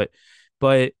pull it up.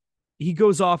 But he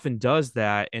goes off and does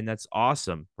that, and that's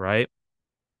awesome, right?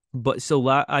 But so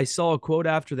I saw a quote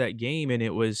after that game, and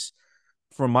it was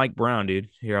from Mike Brown, dude.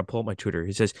 Here, I'll pull up my Twitter.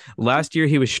 He says, last year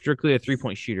he was strictly a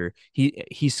 3-point shooter.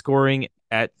 He's scoring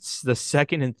at the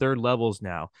second and third levels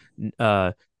now.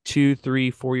 2,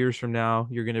 3, 4 years from now,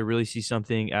 you're going to really see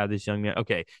something out of this young man.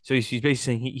 Okay, so he's basically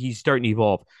saying he's starting to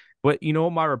evolve. But you know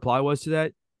what my reply was to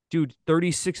that? Dude,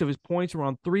 36 of his points were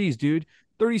on threes, dude.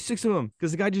 36 of them, because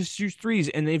the guy just shoots threes.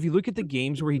 And if you look at the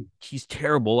games where he's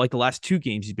terrible, like the last 2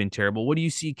 games he's been terrible, what do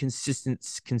you see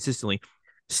consistently?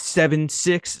 7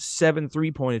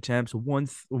 3-point attempts, one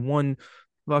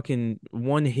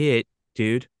hit,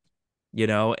 dude. You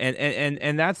know,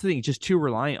 and that's the thing, just too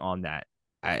reliant on that.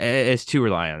 It's too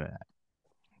reliant on that.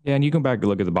 Yeah, and you come back and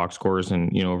look at the box scores,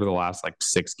 and over the last like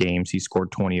 6 games, he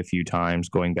scored 20 a few times.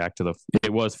 Going back to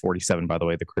it was 47, by the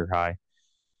way, the career high.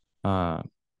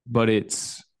 But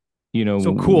it's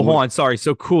so cool. Hold on, sorry,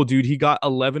 so cool, dude. He got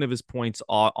 11 of his points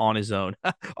on his own.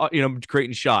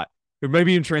 Creating shot, or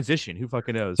maybe in transition. Who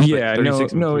fucking knows? Yeah,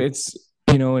 no, it's.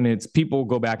 And it's people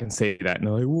go back and say that, and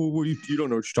they're like, well, what you don't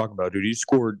know what you're talking about, dude. He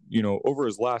scored, over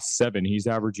his last 7, he's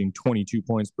averaging 22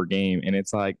 points per game. And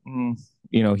it's like,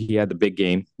 he had the big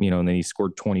game, and then he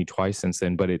scored 20 twice since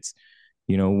then. But it's,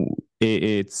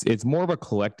 it's more of a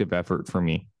collective effort for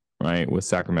me, right? With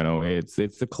Sacramento, it's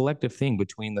the collective thing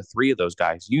between the 3 of those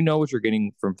guys. You know what you're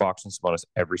getting from Fox and Sabonis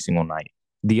every single night.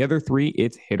 The other 3,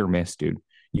 it's hit or miss, dude.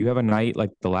 You have a night like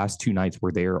the last 2 nights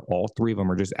where all 3 of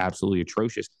them are just absolutely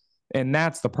atrocious. And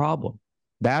that's the problem.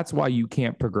 That's why you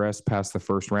can't progress past the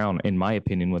first round, in my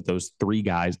opinion, with those 3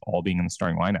 guys all being in the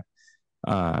starting lineup.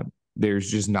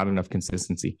 There's just not enough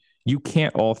consistency. You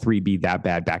can't all 3 be that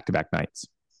bad back-to-back nights.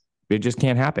 It just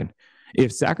can't happen.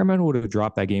 If Sacramento would have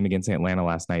dropped that game against Atlanta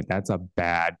last night, that's a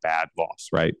bad, bad loss,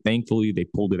 right? Thankfully, they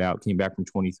pulled it out, came back from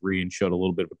 23 and showed a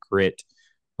little bit of a grit.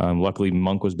 Luckily,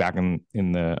 Monk was back in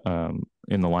the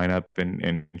lineup,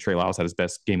 and Trey Lyles had his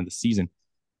best game of the season.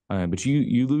 But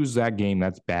you lose that game,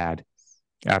 that's bad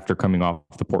after coming off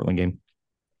the Portland game.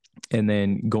 And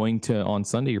then going to on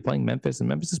Sunday, you're playing Memphis, and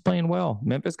Memphis is playing well.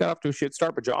 Memphis got off to a shit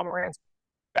start, but Ja Morant's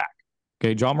back.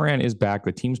 Okay, Ja Morant is back.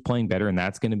 The team's playing better, and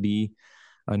that's going to be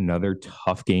another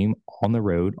tough game on the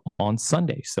road on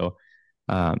Sunday. So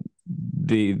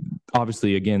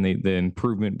obviously, again, the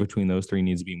improvement between those 3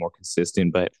 needs to be more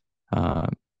consistent. But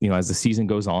as the season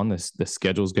goes on, the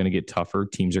schedule is going to get tougher.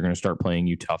 Teams are going to start playing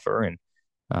you tougher, and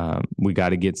we got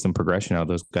to get some progression out of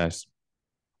those guys.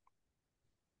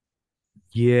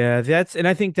 Yeah,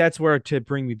 I think that's where, to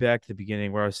bring me back to the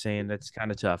beginning where I was saying that's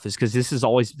kind of tough, is because this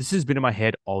has been in my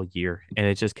head all year, and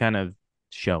it's just kind of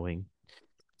showing.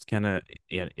 It's kind of,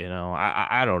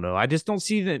 I don't know. I just don't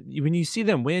see that when you see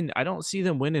them win. I don't see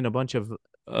them win in a bunch of,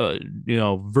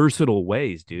 versatile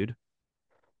ways, dude.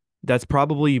 That's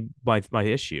probably my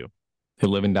issue. To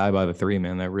live and die by the 3,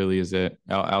 man. That really is it.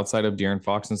 Outside of De'Aaron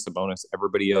Fox and Sabonis,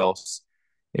 everybody else,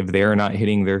 if they're not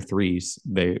hitting their threes,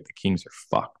 the Kings are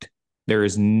fucked. There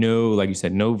is no, like you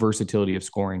said, no versatility of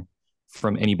scoring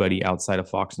from anybody outside of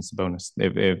Fox and Sabonis.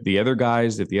 If the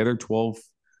other 12,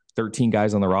 13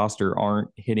 guys on the roster aren't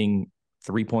hitting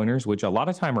 3-pointers, which a lot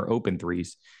of time are open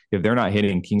threes, if they're not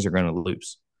hitting, Kings are going to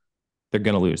lose. They're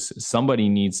going to lose. Somebody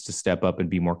needs to step up and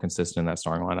be more consistent in that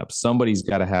starting lineup. Somebody's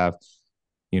got to have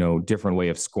different way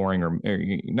of scoring or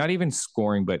not even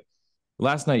scoring, but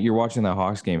last night you're watching that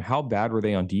Hawks game. How bad were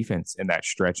they on defense in that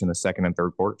stretch in the second and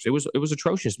third quarters? It was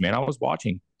atrocious, man. I was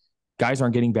watching. Guys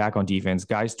aren't getting back on defense.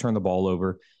 Guys turn the ball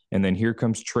over. And then here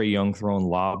comes Trae Young throwing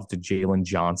lobs to Jalen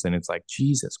Johnson. It's like,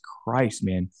 Jesus Christ,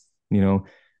 man.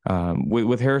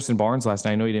 With Harrison Barnes last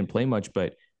night, I know he didn't play much,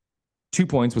 but 2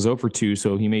 points, was 0 for 2.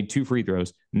 So he made 2 free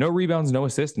throws. No rebounds, no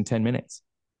assists in 10 minutes.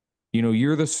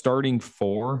 You're the starting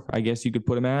 4, I guess you could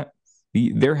put him at.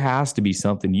 There has to be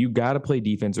something. You got to play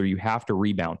defense or you have to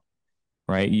rebound,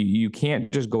 right? You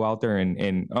can't just go out there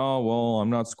and oh, well, I'm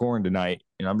not scoring tonight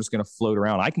and I'm just going to float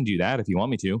around. I can do that if you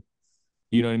want me to.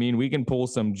 You know what I mean? We can pull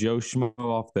some Joe Schmo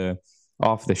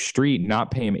off the street,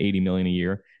 not pay him $80 million a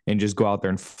year and just go out there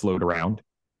and float around.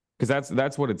 Because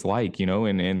that's what it's like,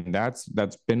 and that's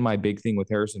been my big thing with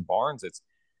Harrison Barnes.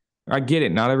 I get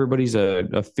it. Not everybody's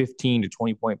a 15 to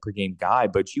 20 point per game guy,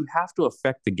 but you have to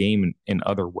affect the game in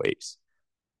other ways.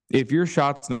 If your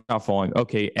shot's not falling,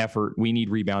 okay, effort, we need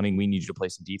rebounding, we need you to play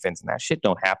some defense, and that shit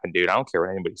don't happen, dude. I don't care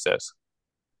what anybody says.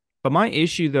 But my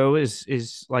issue though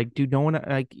is like, dude, no one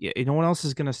else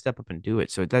is gonna step up and do it.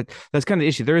 So that's kind of the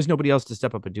issue. There is nobody else to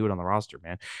step up and do it on the roster,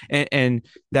 man. And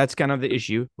that's kind of the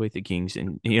issue with the Kings.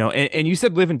 And and you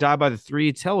said live and die by the 3.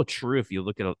 It's hella true if you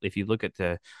look at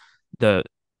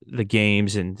the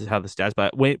games and how the stats.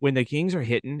 But when the Kings are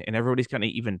hitting and everybody's kind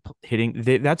of even hitting,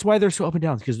 that's why they're so up and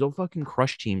down, because they'll fucking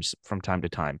crush teams from time to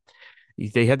time.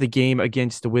 They had the game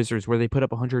against the Wizards where they put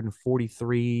up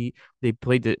 143. They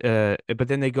played but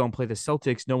then they go and play the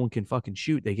Celtics. No one can fucking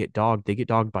shoot. They get dogged. They get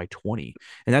dogged by 20,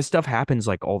 and that stuff happens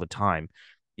like all the time.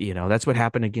 That's what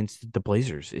happened against the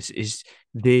Blazers. Is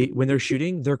they, when they're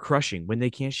shooting, they're crushing. When they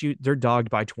can't shoot, they're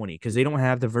dogged by 20 because they don't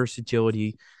have the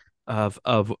versatility of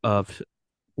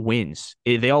wins.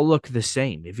 They all look the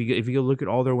same. If you go look at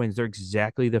all their wins, they're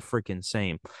exactly the freaking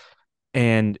same.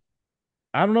 And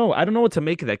I don't know. I don't know what to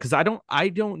make of that, because I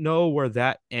don't know where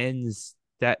that ends.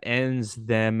 That ends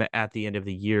them at the end of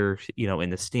the year, in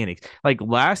the standings. Like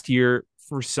last year,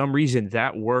 for some reason,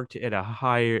 that worked at a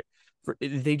higher.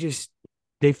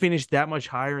 They finished that much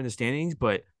higher in the standings,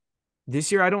 but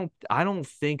this year I don't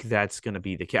think that's going to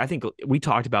be the case. I think we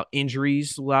talked about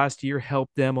injuries last year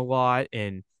helped them a lot,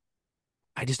 and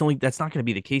I just don't think that's not going to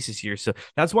be the case this year. So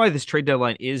that's why this trade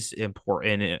deadline is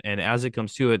important. And as it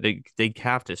comes to it, they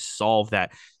have to solve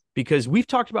that, because we've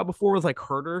talked about before with like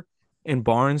Herter and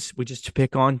Barnes, we just to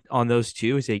pick on those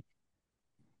two, is they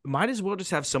might as well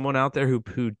just have someone out there who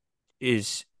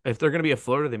is, if they're going to be a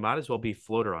floater, they might as well be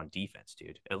floater on defense,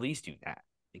 dude. At least do that.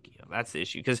 That's the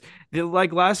issue, because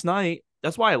like last night,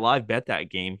 that's why I live bet that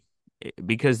game,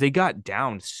 because they got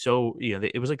down. So,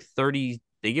 it was like 30.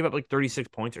 They gave up like 36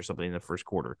 points or something in the first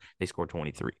quarter. They scored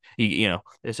 23.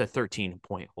 It's a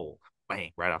 13-point hole.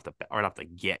 Bang, right off the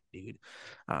get, dude.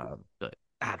 But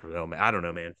I don't know,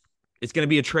 man. It's going to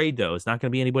be a trade, though. It's not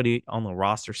going to be anybody on the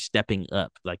roster stepping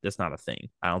up. Like, that's not a thing.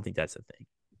 I don't think that's a thing.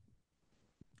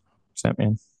 100%,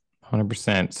 man.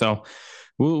 100%. So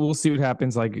we'll see what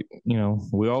happens. Like,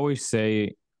 we always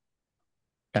say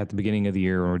at the beginning of the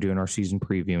year when we're doing our season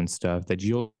preview and stuff that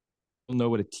you'll know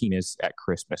what a team is at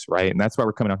Christmas, right? And that's why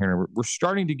we're coming out here and we're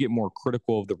starting to get more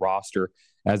critical of the roster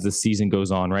as the season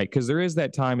goes on, right? Because there is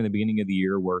that time in the beginning of the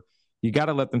year where you got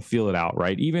to let them feel it out,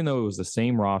 right? Even though it was the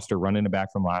same roster running it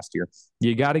back from last year,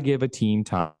 you got to give a team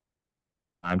time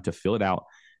to fill it out,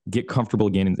 get comfortable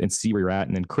again, and see where you're at.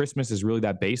 And then Christmas is really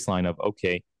that baseline of,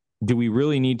 okay, do we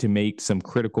really need to make some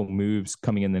critical moves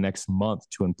coming in the next month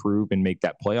to improve and make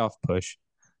that playoff push?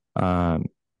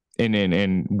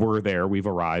 And we're there. We've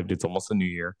arrived. It's almost a new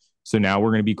year. So now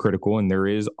we're going to be critical, and there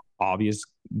is obvious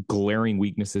glaring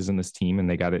weaknesses in this team, and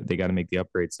they got to make the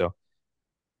upgrade. So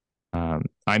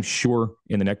I'm sure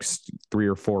in the next 3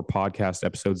 or 4 podcast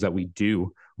episodes that we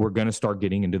do, we're going to start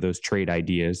getting into those trade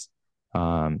ideas.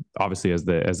 Obviously, as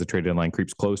the trade deadline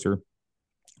creeps closer,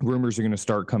 rumors are going to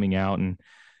start coming out, and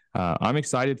I'm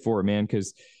excited for it, man,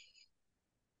 because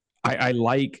I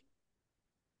like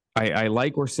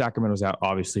where Sacramento's at,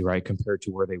 obviously, right, compared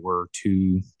to where they were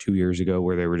two years ago,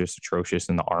 where they were just atrocious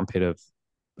in the armpit of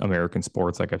American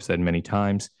sports, like I've said many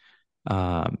times.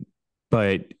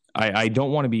 But I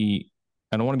don't want to be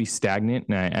stagnant,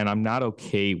 and I'm not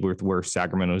okay with where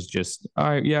Sacramento's just, all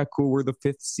right, yeah, cool, we're the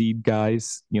 5th seed,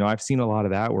 guys. I've seen a lot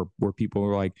of that where people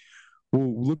are like,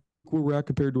 well, look where we're at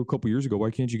compared to a couple years ago.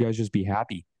 Why can't you guys just be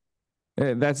happy?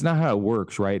 That's not how it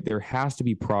works, right? There has to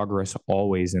be progress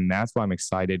always, and that's why I'm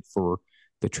excited for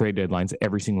the trade deadlines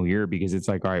every single year, because it's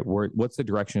like, all right, what's the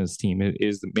direction of this team?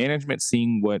 Is the management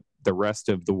seeing what the rest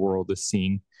of the world is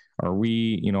seeing? Are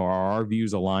we, are our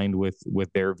views aligned with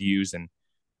their views? And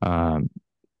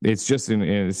it's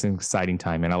an exciting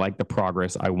time, and I like the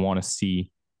progress. I want to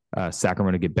see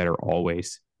Sacramento get better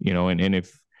always, and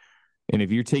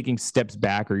if you're taking steps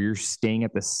back or you're staying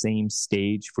at the same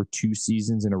stage for 2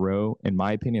 seasons in a row, in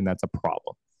my opinion, that's a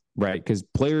problem, right? Because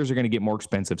players are going to get more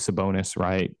expensive. Sabonis,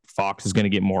 right? Fox is going to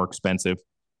get more expensive.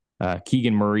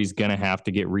 Keegan Murray's going to have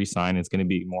to get re-signed. It's going to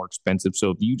be more expensive.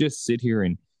 So if you just sit here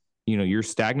and you're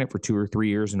stagnant for 2 or 3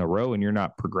 years in a row and you're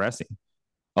not progressing,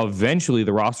 eventually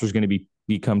the roster is going to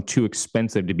become too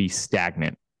expensive to be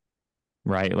stagnant,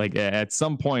 right? Like at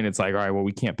some point, it's like, all right, well,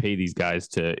 we can't pay these guys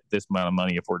to this amount of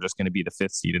money if we're just going to be the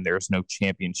 5th seed and there's no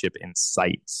championship in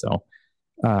sight. So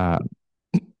uh,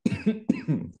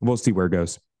 we'll see where it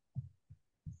goes.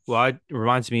 Well, it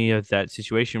reminds me of that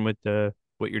situation with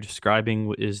what you're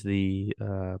describing is the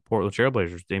Portland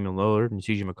Trailblazers, Damian Lillard and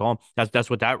CJ McCollum. That's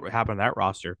what that happened to that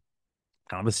roster.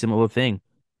 Kind of a similar thing,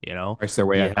 you know. Price their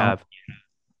way You out. have,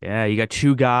 yeah, you got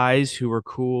two guys who were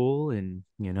cool and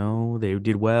they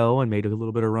did well and made a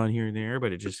little bit of run here and there,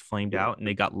 but it just flamed out and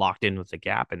they got locked in with the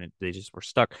gap and they just were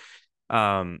stuck.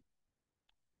 Um,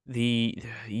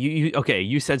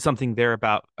 you said something there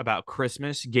about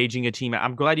Christmas gauging a team.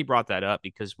 I'm glad you brought that up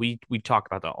because we talk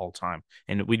about that all the time,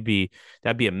 and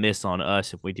that'd be a miss on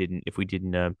us if we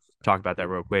didn't talk about that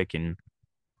real quick. And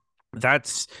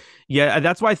that's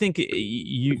that's why I think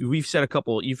you've said a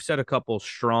couple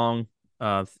strong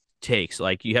takes.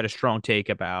 Like you had a strong take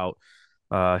about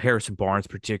Harrison Barnes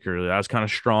particularly. I was kind of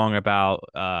strong about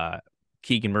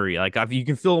Keegan Murray. Like you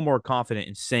can feel more confident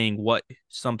in saying what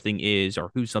something is or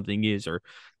who something is, or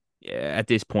at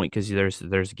this point because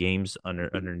there's games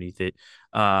underneath it.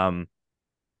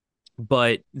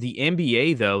 But the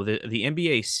NBA though, the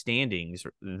NBA standings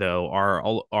though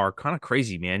are kind of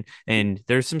crazy, man. And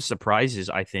there's some surprises,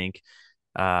 I think.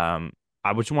 I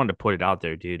just wanted to put it out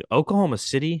there, dude. Oklahoma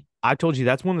City, I told you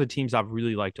that's one of the teams I've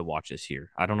really liked to watch this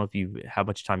year. I don't know how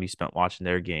much time you spent watching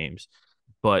their games,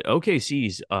 but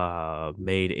OKC's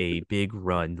made a big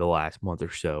run the last month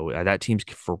or so. That team's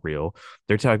for real.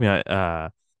 They're talking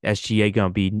about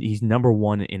SGA he's number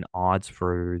one in odds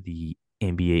for the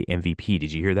NBA MVP.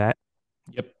 Did you hear that?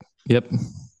 Yep.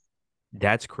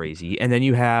 That's crazy. And then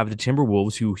you have the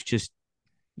Timberwolves who just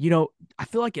I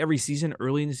feel like every season,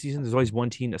 early in the season, there's always one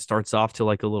team that starts off to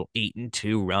like a little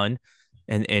 8-2 run,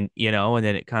 and then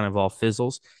it kind of all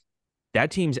fizzles.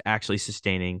 That team's actually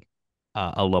sustaining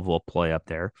a level of play up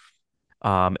there.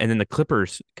 And then the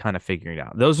Clippers kind of figuring it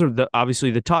out. Those are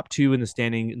obviously the top two in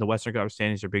the Western Conference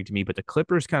standings are big to me, but the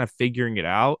Clippers kind of figuring it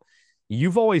out.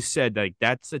 You've always said like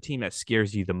that's the team that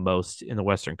scares you the most in the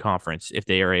Western Conference if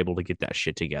they are able to get that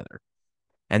shit together.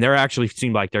 And they're actually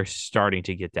seem like they're starting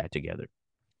to get that together.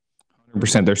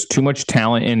 100%. There's too much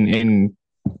talent and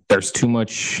there's too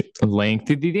much length.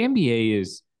 The NBA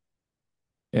is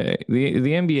the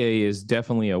NBA is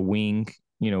definitely a wing,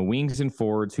 wings and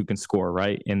forwards who can score,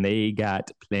 right? And they got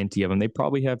plenty of them. They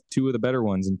probably have two of the better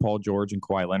ones in Paul George and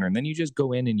Kawhi Leonard. And then you just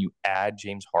go in and you add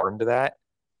James Harden to that.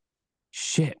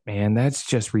 Shit, man, that's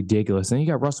just ridiculous. And you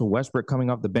got Russell Westbrook coming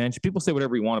off the bench. People say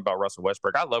whatever you want about Russell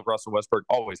Westbrook. I love Russell Westbrook.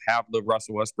 Always have loved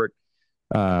Russell Westbrook.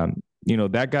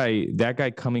 That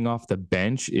guy coming off the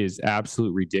bench is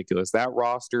absolute ridiculous. That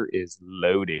roster is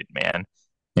loaded, man.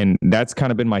 And that's kind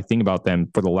of been my thing about them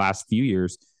for the last few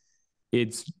years.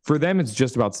 For them, it's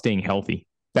just about staying healthy.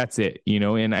 That's it,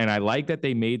 and I like that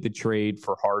they made the trade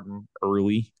for Harden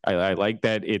early. I like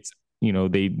that it's, you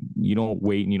don't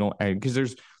wait and you don't, because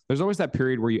there's always that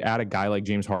period where you add a guy like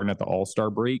James Harden at the All-Star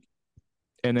break,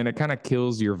 and then it kind of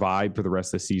kills your vibe for the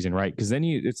rest of the season, right? Because then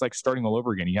it's like starting all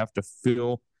over again. You got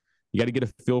to get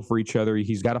a feel for each other.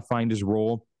 He's got to find his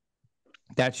role.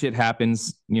 That shit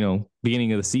happens,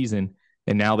 beginning of the season,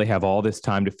 and now they have all this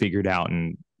time to figure it out.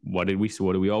 And what do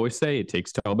we always say? It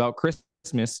takes till about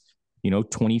Christmas,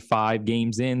 25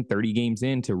 games in, 30 games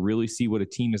in to really see what a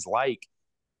team is like,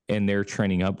 and they're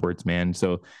trending upwards, man.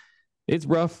 So it's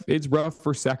rough. It's rough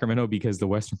for Sacramento because the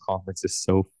Western Conference is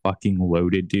so fucking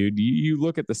loaded, dude. You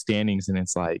look at the standings and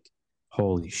it's like,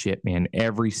 holy shit, man.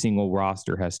 Every single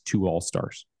roster has 2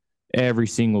 All-Stars. Every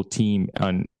single team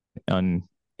on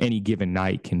any given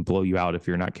night can blow you out if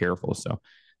you're not careful. So,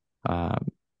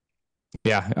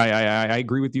 yeah, I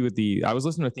agree with you I was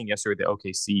listening to a thing yesterday at the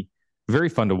OKC. Very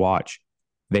fun to watch.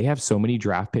 They have so many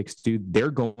draft picks, dude.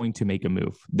 They're going to make a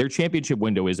move. Their championship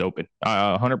window is open.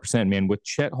 100%, man. With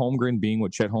Chet Holmgren being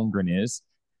what Chet Holmgren is,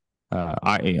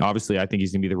 I think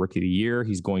he's going to be the rookie of the year.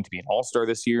 He's going to be an all-star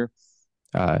this year.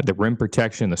 The rim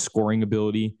protection, the scoring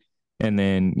ability, and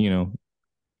then,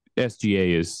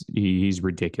 SGA he's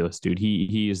ridiculous, dude.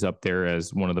 He is up there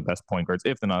as one of the best point guards,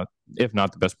 if not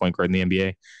the best point guard in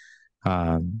the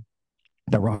NBA.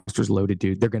 The roster's loaded,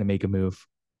 dude. They're going to make a move.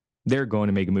 they're going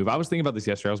to make a move. I was thinking about this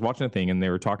yesterday. I was watching a thing and they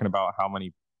were talking about how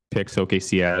many picks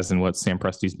OKC has and what Sam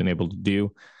Presti's been able to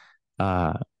do.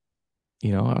 I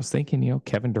was thinking,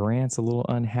 Kevin Durant's a little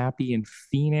unhappy in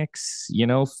Phoenix.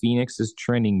 Phoenix is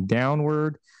trending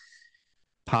downward.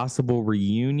 Possible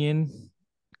reunion.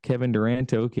 Kevin Durant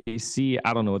to OKC.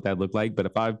 I don't know what that looked like, but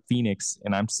if I'm Phoenix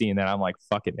and I'm seeing that, I'm like,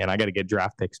 fuck it, man. I got to get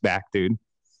draft picks back, dude.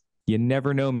 You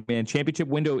never know, man. Championship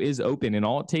window is open, and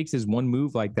all it takes is one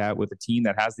move like that with a team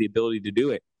that has the ability to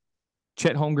do it.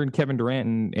 Chet Holmgren, Kevin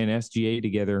Durant, and SGA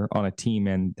together on a team,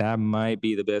 and that might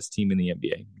be the best team in the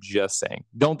NBA. Just saying.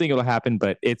 Don't think it'll happen,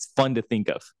 but it's fun to think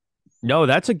of. No,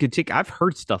 that's a good take. I've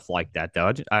heard stuff like that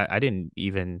though. I didn't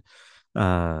even,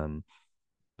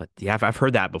 but yeah, I've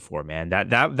heard that before, man.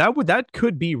 That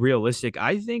could be realistic.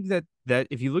 I think that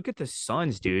if you look at the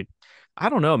Suns, dude, I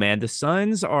don't know, man. The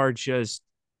Suns are just.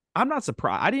 I'm not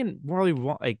surprised. I didn't really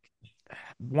want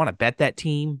to bet that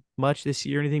team much this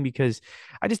year or anything because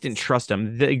I just didn't trust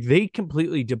them. They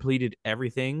completely depleted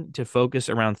everything to focus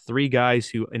around three guys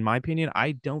who, in my opinion,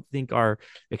 I don't think are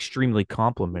extremely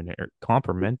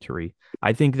complimentary.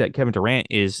 I think that Kevin Durant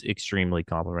is extremely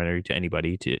complimentary to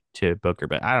anybody to Booker,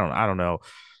 but I don't know.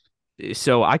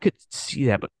 So I could see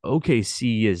that, but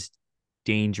OKC is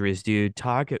dangerous, dude.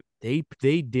 They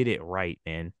did it right,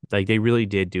 man. Like they really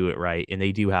did do it right, and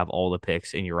they do have all the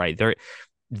picks. And you're right,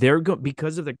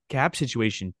 because of the cap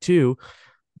situation too.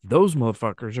 Those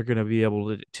motherfuckers are going to be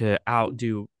able to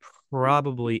outdo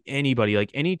probably anybody.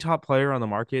 Like any top player on the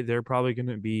market, they're probably going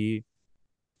to be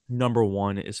number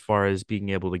one as far as being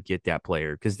able to get that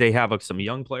player because they have some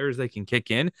young players they can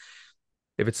kick in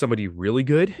if it's somebody really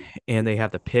good, and they have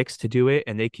the picks to do it,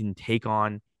 and they can take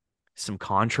on some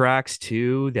contracts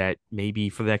too that maybe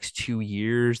for the next 2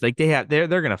 years, like they're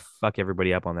gonna fuck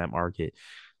everybody up on that market.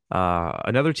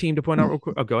 Another team to point out real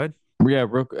quick. Oh, go ahead. Yeah,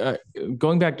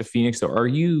 going back to Phoenix though, are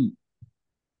you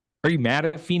mad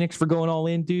at Phoenix for going all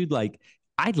in, dude? Like,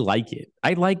 I like it.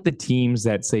 I like the teams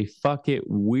that say, fuck it,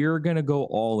 we're gonna go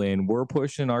all in. We're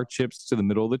pushing our chips to the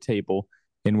middle of the table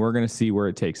and we're gonna see where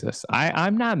it takes us.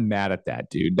 I'm not mad at that,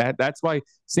 dude. That's why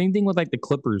same thing with like the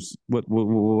Clippers, what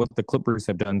the Clippers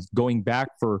have done going back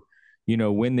for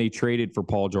when they traded for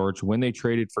Paul George, when they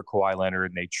traded for Kawhi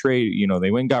Leonard, and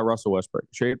they went and got Russell Westbrook,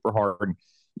 traded for Harden.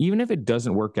 Even if it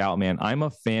doesn't work out, man, I'm a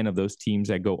fan of those teams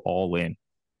that go all in.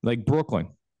 Like Brooklyn.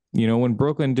 When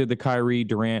Brooklyn did the Kyrie,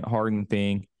 Durant, Harden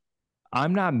thing,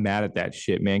 I'm not mad at that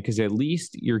shit, man, because at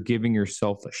least you're giving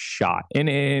yourself a shot.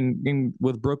 And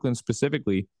with Brooklyn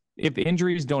specifically, if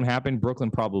injuries don't happen,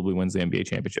 Brooklyn probably wins the NBA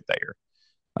championship that year.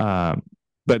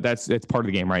 But it's part of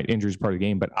the game, right? Injuries part of the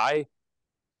game. But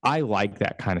I like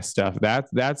that kind of stuff.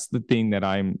 That's the thing that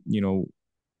I'm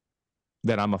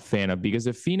a fan of, because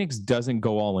if Phoenix doesn't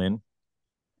go all in,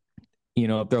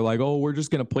 if they're like, oh, we're just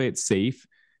gonna play it safe,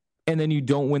 and then you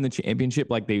don't win the championship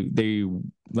like they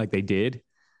did,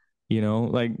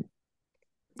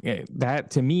 that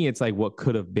to me, it's like what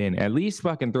could have been. At least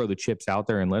fucking throw the chips out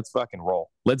there and let's fucking roll.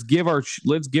 Let's give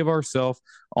ourselves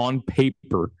on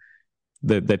paper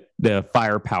the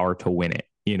firepower to win it.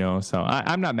 So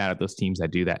I'm not mad at those teams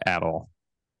that do that at all.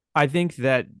 I think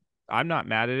that I'm not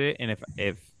mad at it, and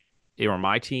if it were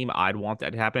my team, I'd want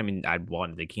that to happen. I mean, I'd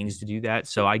want the Kings to do that,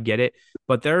 so I get it.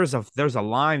 But there's a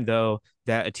line though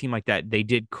that a team like that they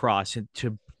did cross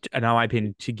to, in my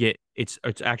opinion, to get it's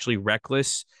actually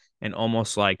reckless and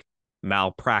almost like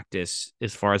malpractice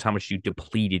as far as how much you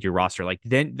depleted your roster. Like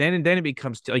then it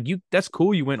becomes like that's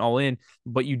cool, you went all in,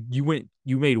 but you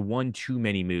made one too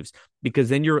many moves, because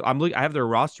then I have their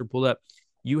roster pulled up.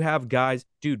 You have guys,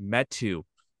 dude, Metu,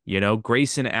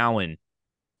 Grayson Allen,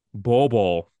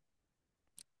 Bobo,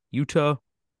 Yuta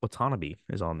Watanabe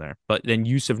is on there. But then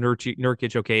Yusuf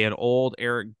Nurkic, okay, and old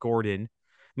Eric Gordon.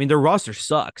 I mean, their roster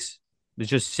sucks. Let's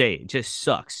just say it just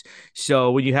sucks.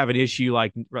 So when you have an issue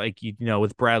like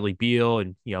with Bradley Beal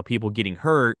and people getting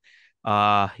hurt,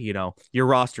 your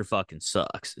roster fucking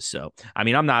sucks. So I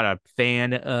mean, I'm not a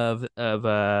fan of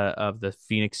the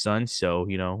Phoenix Suns, so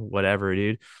whatever,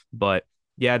 dude. But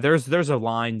yeah, there's a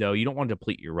line though. You don't want to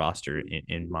deplete your roster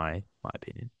in my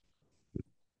opinion.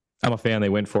 I'm a fan. They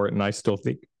went for it, and I still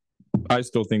think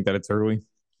that it's early.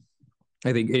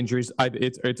 I think injuries.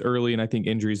 It's early, and I think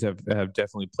injuries have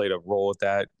definitely played a role with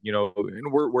that. And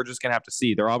we're just gonna have to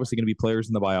see. They're obviously gonna be players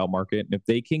in the buyout market, and if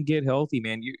they can get healthy,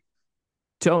 man,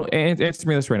 and answer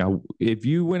me this right now: if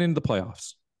you went into the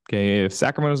playoffs, okay, if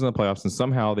Sacramento's in the playoffs and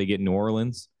somehow they get New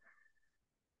Orleans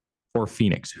or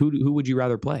Phoenix, who would you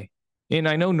rather play? And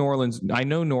I know New Orleans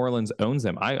owns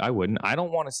them. I wouldn't. I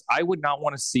would not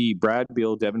want to see Brad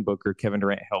Beal, Devin Booker, Kevin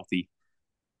Durant healthy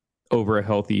over a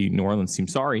healthy New Orleans team.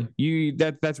 Sorry.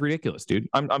 That's ridiculous, dude.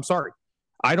 I'm sorry.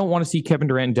 I don't want to see Kevin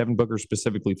Durant and Devin Booker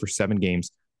specifically for 7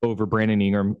 games over Brandon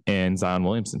Ingram and Zion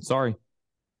Williamson. Sorry.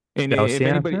 And if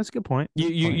anybody, that's a good point.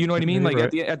 you know what I mean? Like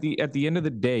right. at the end of the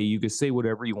day, you could say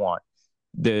whatever you want.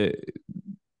 The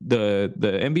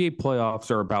NBA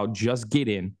playoffs are about just get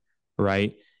in,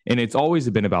 right? And it's always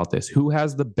been about this. Who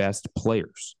has the best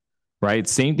players, right?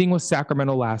 Same thing with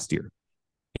Sacramento last year.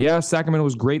 Yeah, Sacramento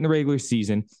was great in the regular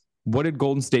season. What did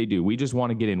Golden State do? We just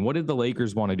want to get in. What did the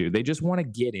Lakers want to do? They just want to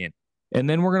get in. And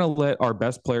then we're going to let our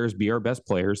best players be our best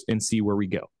players and see where we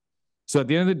go. So at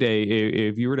the end of the day,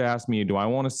 if you were to ask me, do I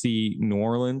want to see New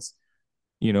Orleans,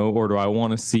 or do I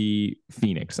want to see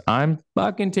Phoenix? I'm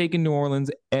fucking taking New Orleans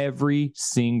every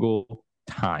single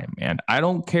time, man. I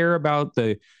don't care about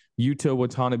the Yuta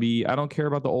Watanabe. I don't care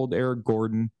about the old Eric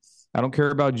Gordon. I don't care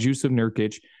about Jusuf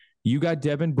Nurkic. You got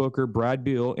Devin Booker, Brad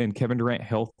Beal, and Kevin Durant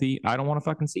healthy. I don't want to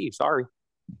fucking see you. Sorry.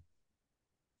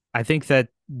 I think that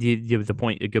the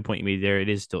point, a good point you made there. It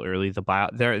is still early. The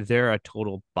buyout, they're a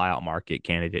total buyout market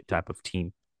candidate type of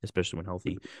team, especially when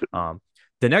healthy.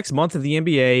 The next month of the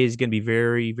NBA is going to be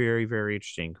very, very, very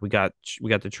interesting. We got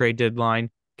the trade deadline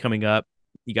coming up.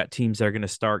 You got teams that are going to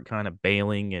start kind of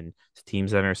bailing, and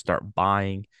teams that are going to start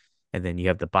buying, and then you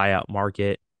have the buyout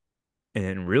market. And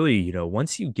then really,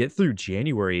 once you get through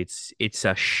January, it's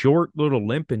a short little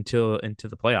limp into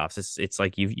the playoffs. It's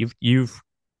like you've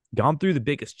gone through the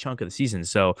biggest chunk of the season.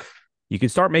 So you can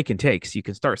start making takes. You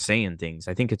can start saying things.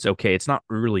 I think it's okay. It's not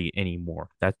early anymore.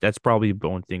 That's probably the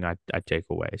one thing I take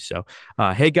away. So,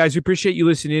 hey guys, we appreciate you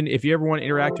listening. If you ever want to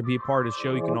interact or be a part of the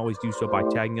show, you can always do so by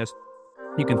tagging us.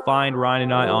 You can find Ryan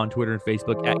and I on Twitter and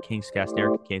Facebook at KangzCast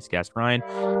Eric and KangzCast Ryan.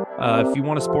 If you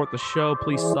want to support the show,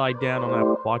 please slide down on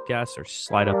Apple Podcasts or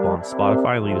slide up on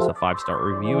Spotify. Leave us a 5-star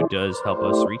review. It does help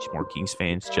us reach more Kings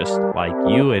fans just like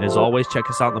you. And as always, check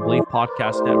us out on the Believe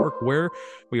Podcast Network, where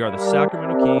we are the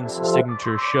Sacramento Kings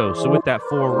signature show. So with that,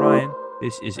 for Ryan,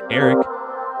 this is Eric.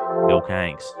 Go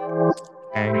Kangs.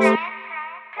 Thanks.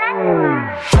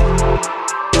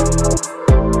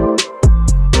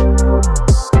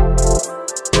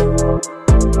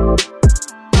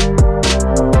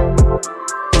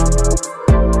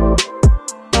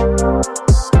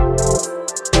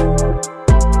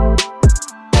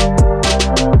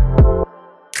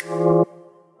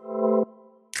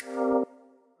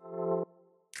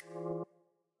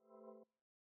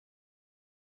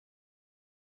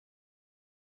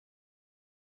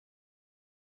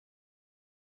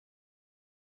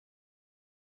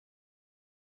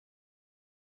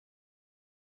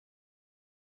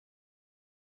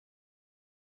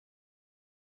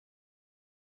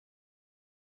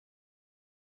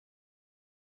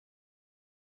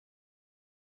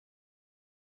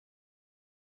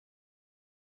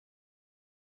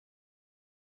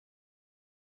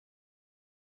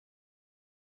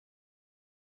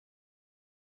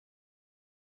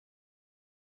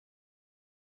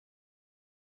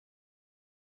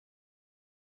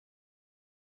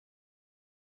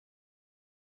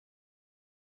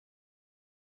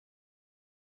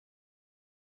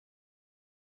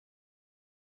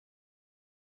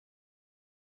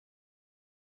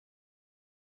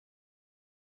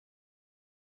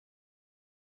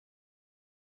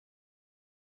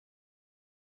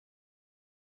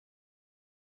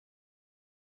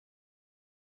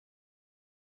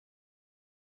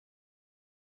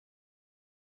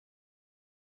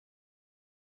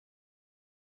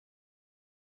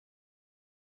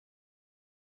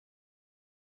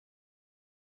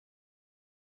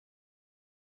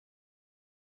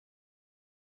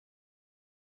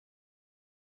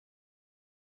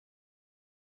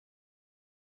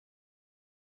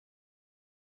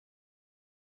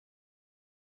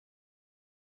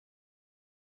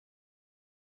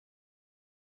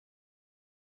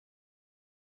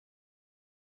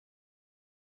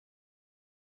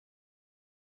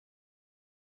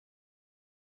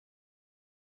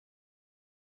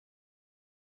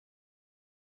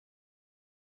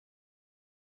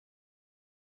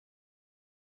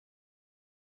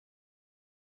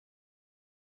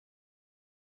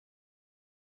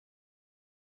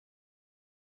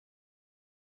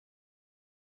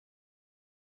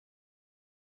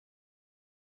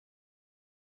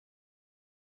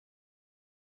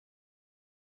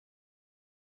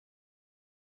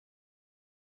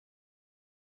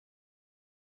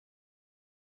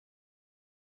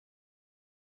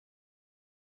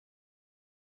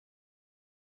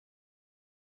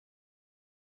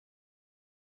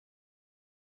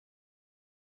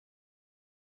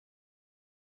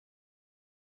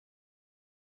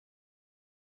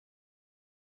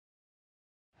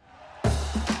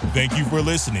 Thank you for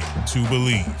listening to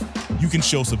Believe. You can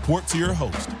show support to your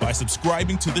host by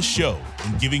subscribing to the show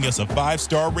and giving us a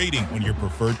 5-star rating on your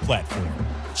preferred platform.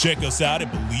 Check us out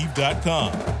at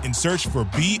Believe.com and search for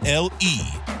BLEAV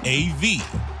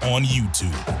on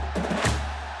YouTube.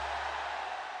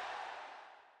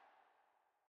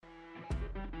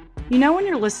 You know when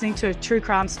you're listening to a true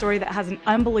crime story that has an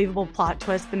unbelievable plot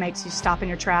twist that makes you stop in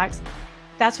your tracks?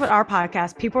 That's what our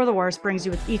podcast, People Are the Worst, brings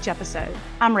you with each episode.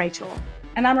 I'm Rachel.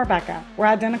 And I'm Rebecca. We're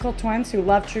identical twins who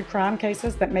love true crime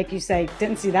cases that make you say,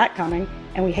 didn't see that coming,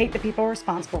 and we hate the people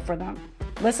responsible for them.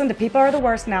 Listen to People Are the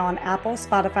Worst now on Apple,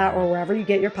 Spotify, or wherever you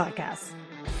get your podcasts.